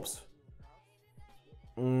the shops.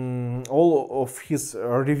 All of his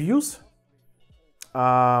reviews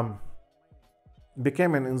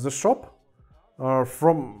became in the shop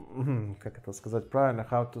from, как это сказать правильно,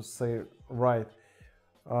 how to say right.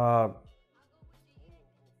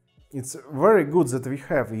 It's very good that we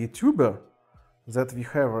have a YouTuber, that we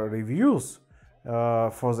have reviews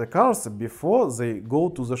for the cars before they go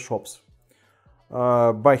to the shops.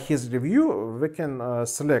 By his review, we can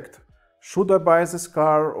select should I buy this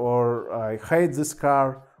car, or I hate this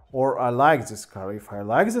car, or I like this car. If I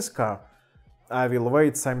like this car, I will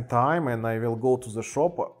wait some time and I will go to the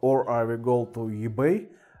shop, or I will go to eBay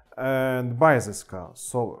and buy this car.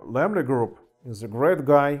 So Lemley Group is a great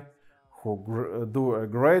guy who do a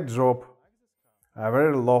great job. I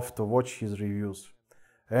really love to watch his reviews.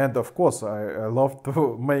 And of course, I love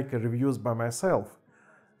to make reviews by myself.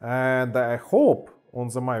 And I hope on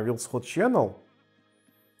the my WheelsHot channel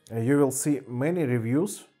you will see many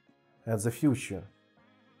reviews at the future.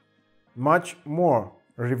 Much more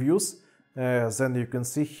reviews than you can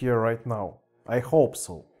see here right now. I hope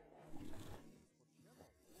so.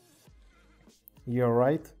 You're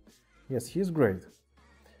right. Yes, he's great.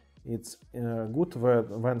 It's good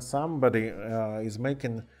when somebody is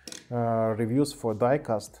making reviews for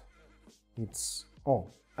Diecast. It's...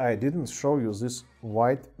 Oh, I didn't show you this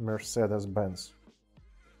white Mercedes-Benz.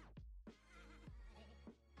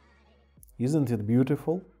 Isn't it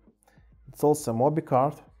beautiful? It's also a Moby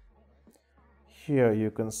card. Here you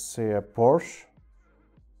can see a Porsche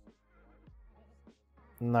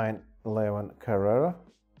 911 Carrera.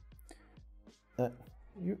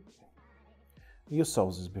 You saw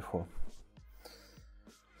this before.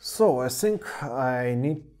 So I think I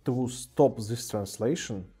need to stop this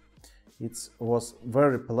translation. It was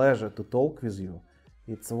very pleasure to talk with you.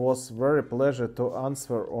 It was very pleasure to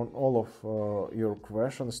answer on all of your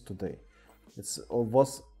questions today. It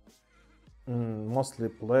was mostly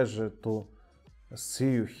pleasure to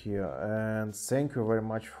see you here, and thank you very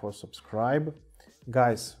much for subscribe.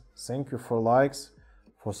 Guys, thank you for likes,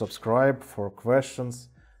 for subscribe, for questions.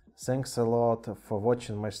 Thanks a lot for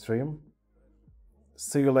watching my stream.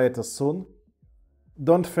 See you later soon.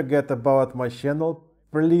 Don't forget about my channel.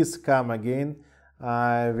 Please come again.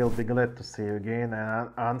 I will be glad to see you again and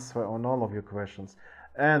answer on all of your questions.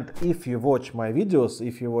 And if you watch my videos,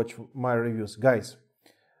 if you watch my reviews, guys,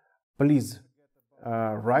 please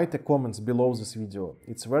write the comments below this video.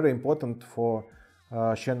 It's very important for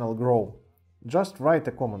channel grow. Just write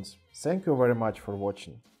the comments. Thank you very much for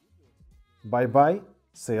watching. Bye bye.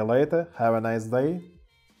 See you later. Have a nice day.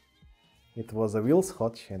 It was a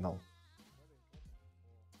WheelsHot channel.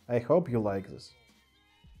 I hope you like this.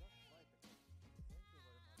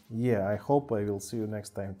 Yeah, I hope I will see you next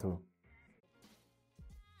time too.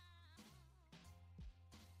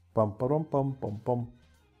 Pam pam pam pam pam.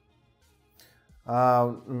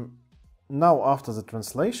 Now after the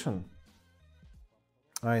translation,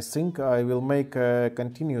 I think I will make a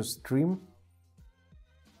continuous stream.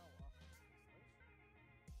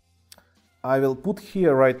 I will put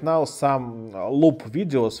here right now some loop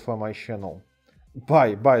videos for my channel.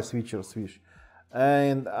 Buy switcher switch.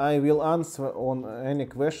 And I will answer on any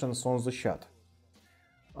questions on the chat.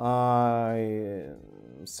 I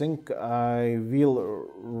think I will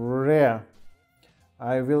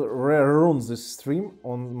rerun this stream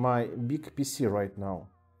on my big PC right now.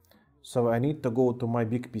 So I need to go to my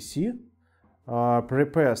big PC,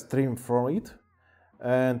 prepare stream for it,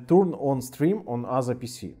 and turn on stream on other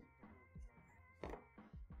PC.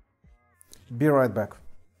 Be right back.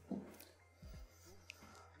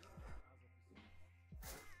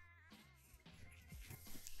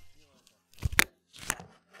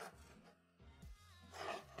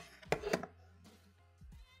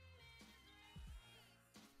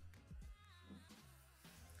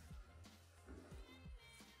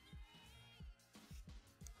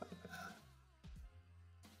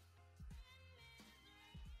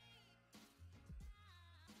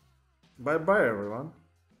 Bye bye everyone.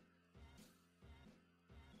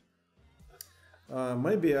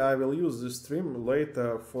 Maybe I will use this stream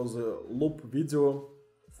later for the loop video,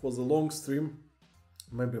 for the long stream,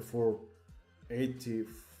 maybe for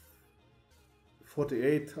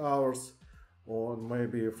 48 hours, or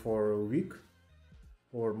maybe for a week,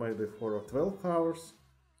 or maybe for 12 hours.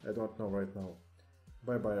 I don't know right now.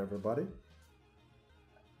 Bye bye everybody.